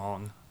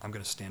wrong, I'm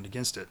going to stand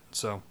against it.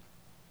 So,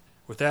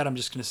 with that, I'm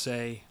just going to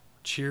say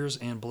cheers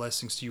and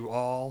blessings to you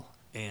all.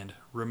 And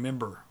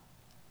remember,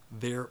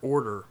 their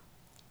order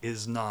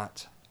is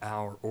not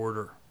our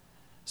order.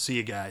 See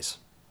you guys.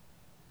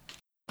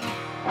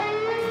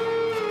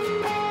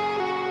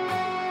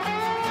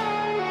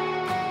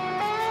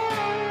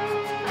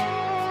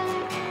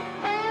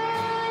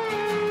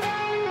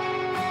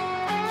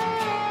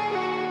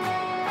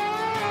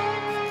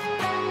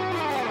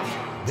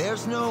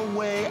 There's no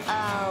way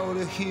out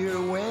of here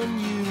when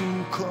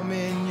you come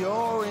in,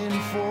 you're in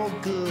for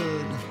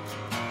good.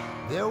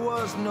 There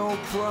was no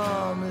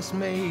promise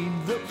made,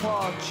 the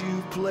part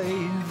you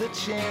played, the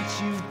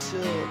chance you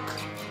took.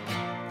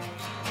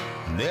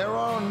 There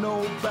are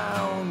no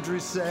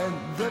boundaries set,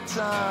 the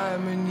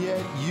time, and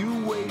yet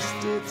you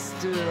waste it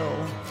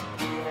still.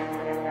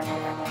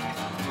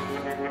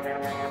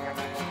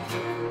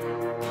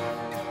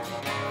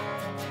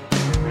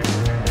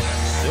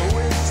 So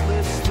it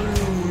slips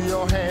through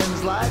your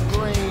hands like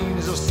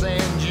grains of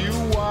sand, you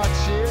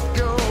watch it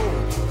go.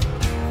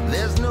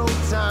 There's no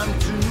time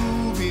to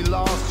be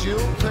lost, you'll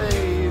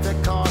pay the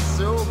cost,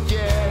 so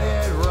get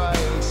it right.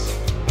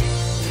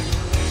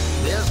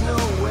 There's no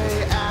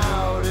way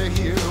out of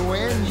here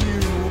when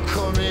you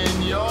come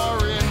in,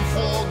 you're in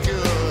for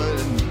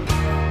good.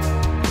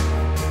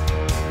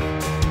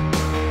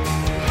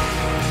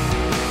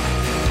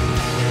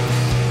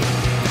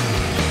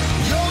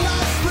 Your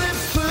life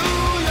slips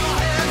through your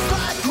hands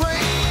like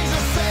grains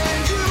of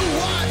sand, you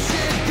watch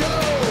it go.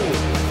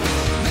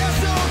 There's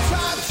no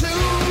time to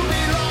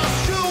be lost,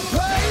 you'll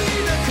pay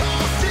the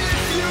cost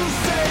if you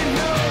say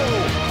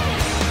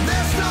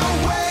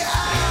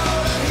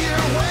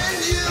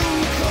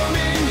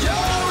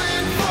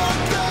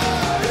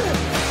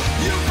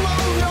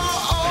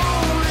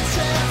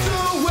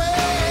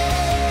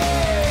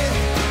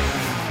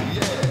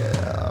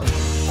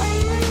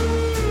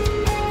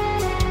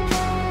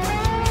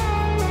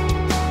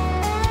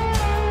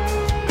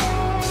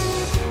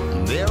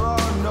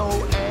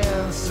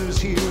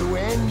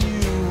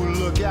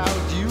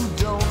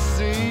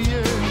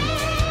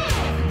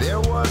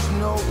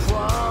no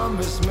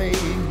promise made,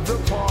 the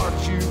part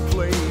you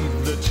played,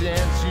 the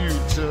chance you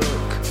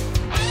took.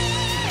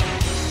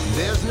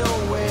 There's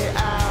no way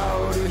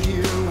out of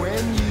here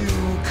when you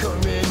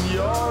come in,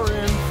 you're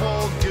in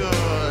for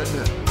good.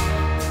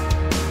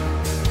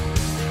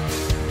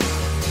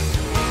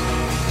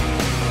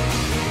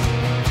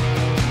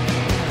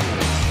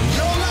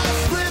 Your life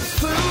slips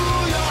through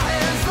your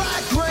hands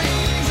like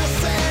grains of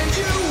sand,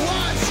 you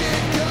watch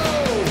it go.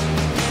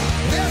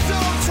 There's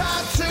no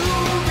time to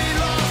be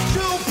lost,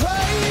 you'll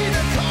pay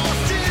the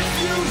cost if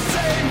you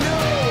say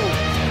no.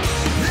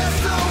 There's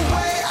no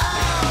way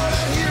out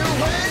of here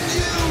when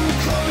you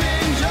come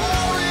in,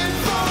 you're in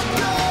for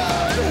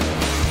good.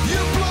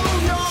 You blow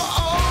your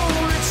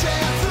only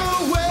chance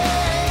away.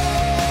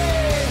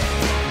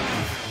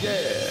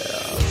 Yeah.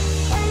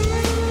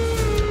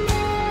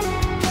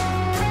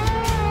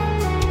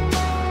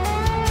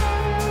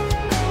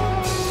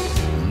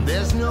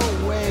 There's no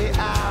way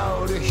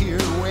out of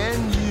here when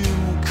you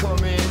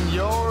come in,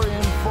 you're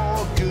in for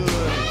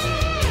good.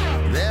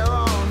 There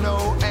are no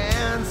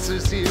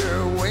answers here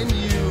when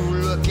you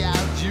look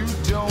out, you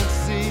don't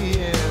see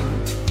in.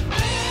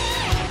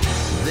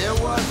 There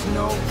was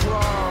no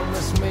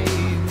promise made,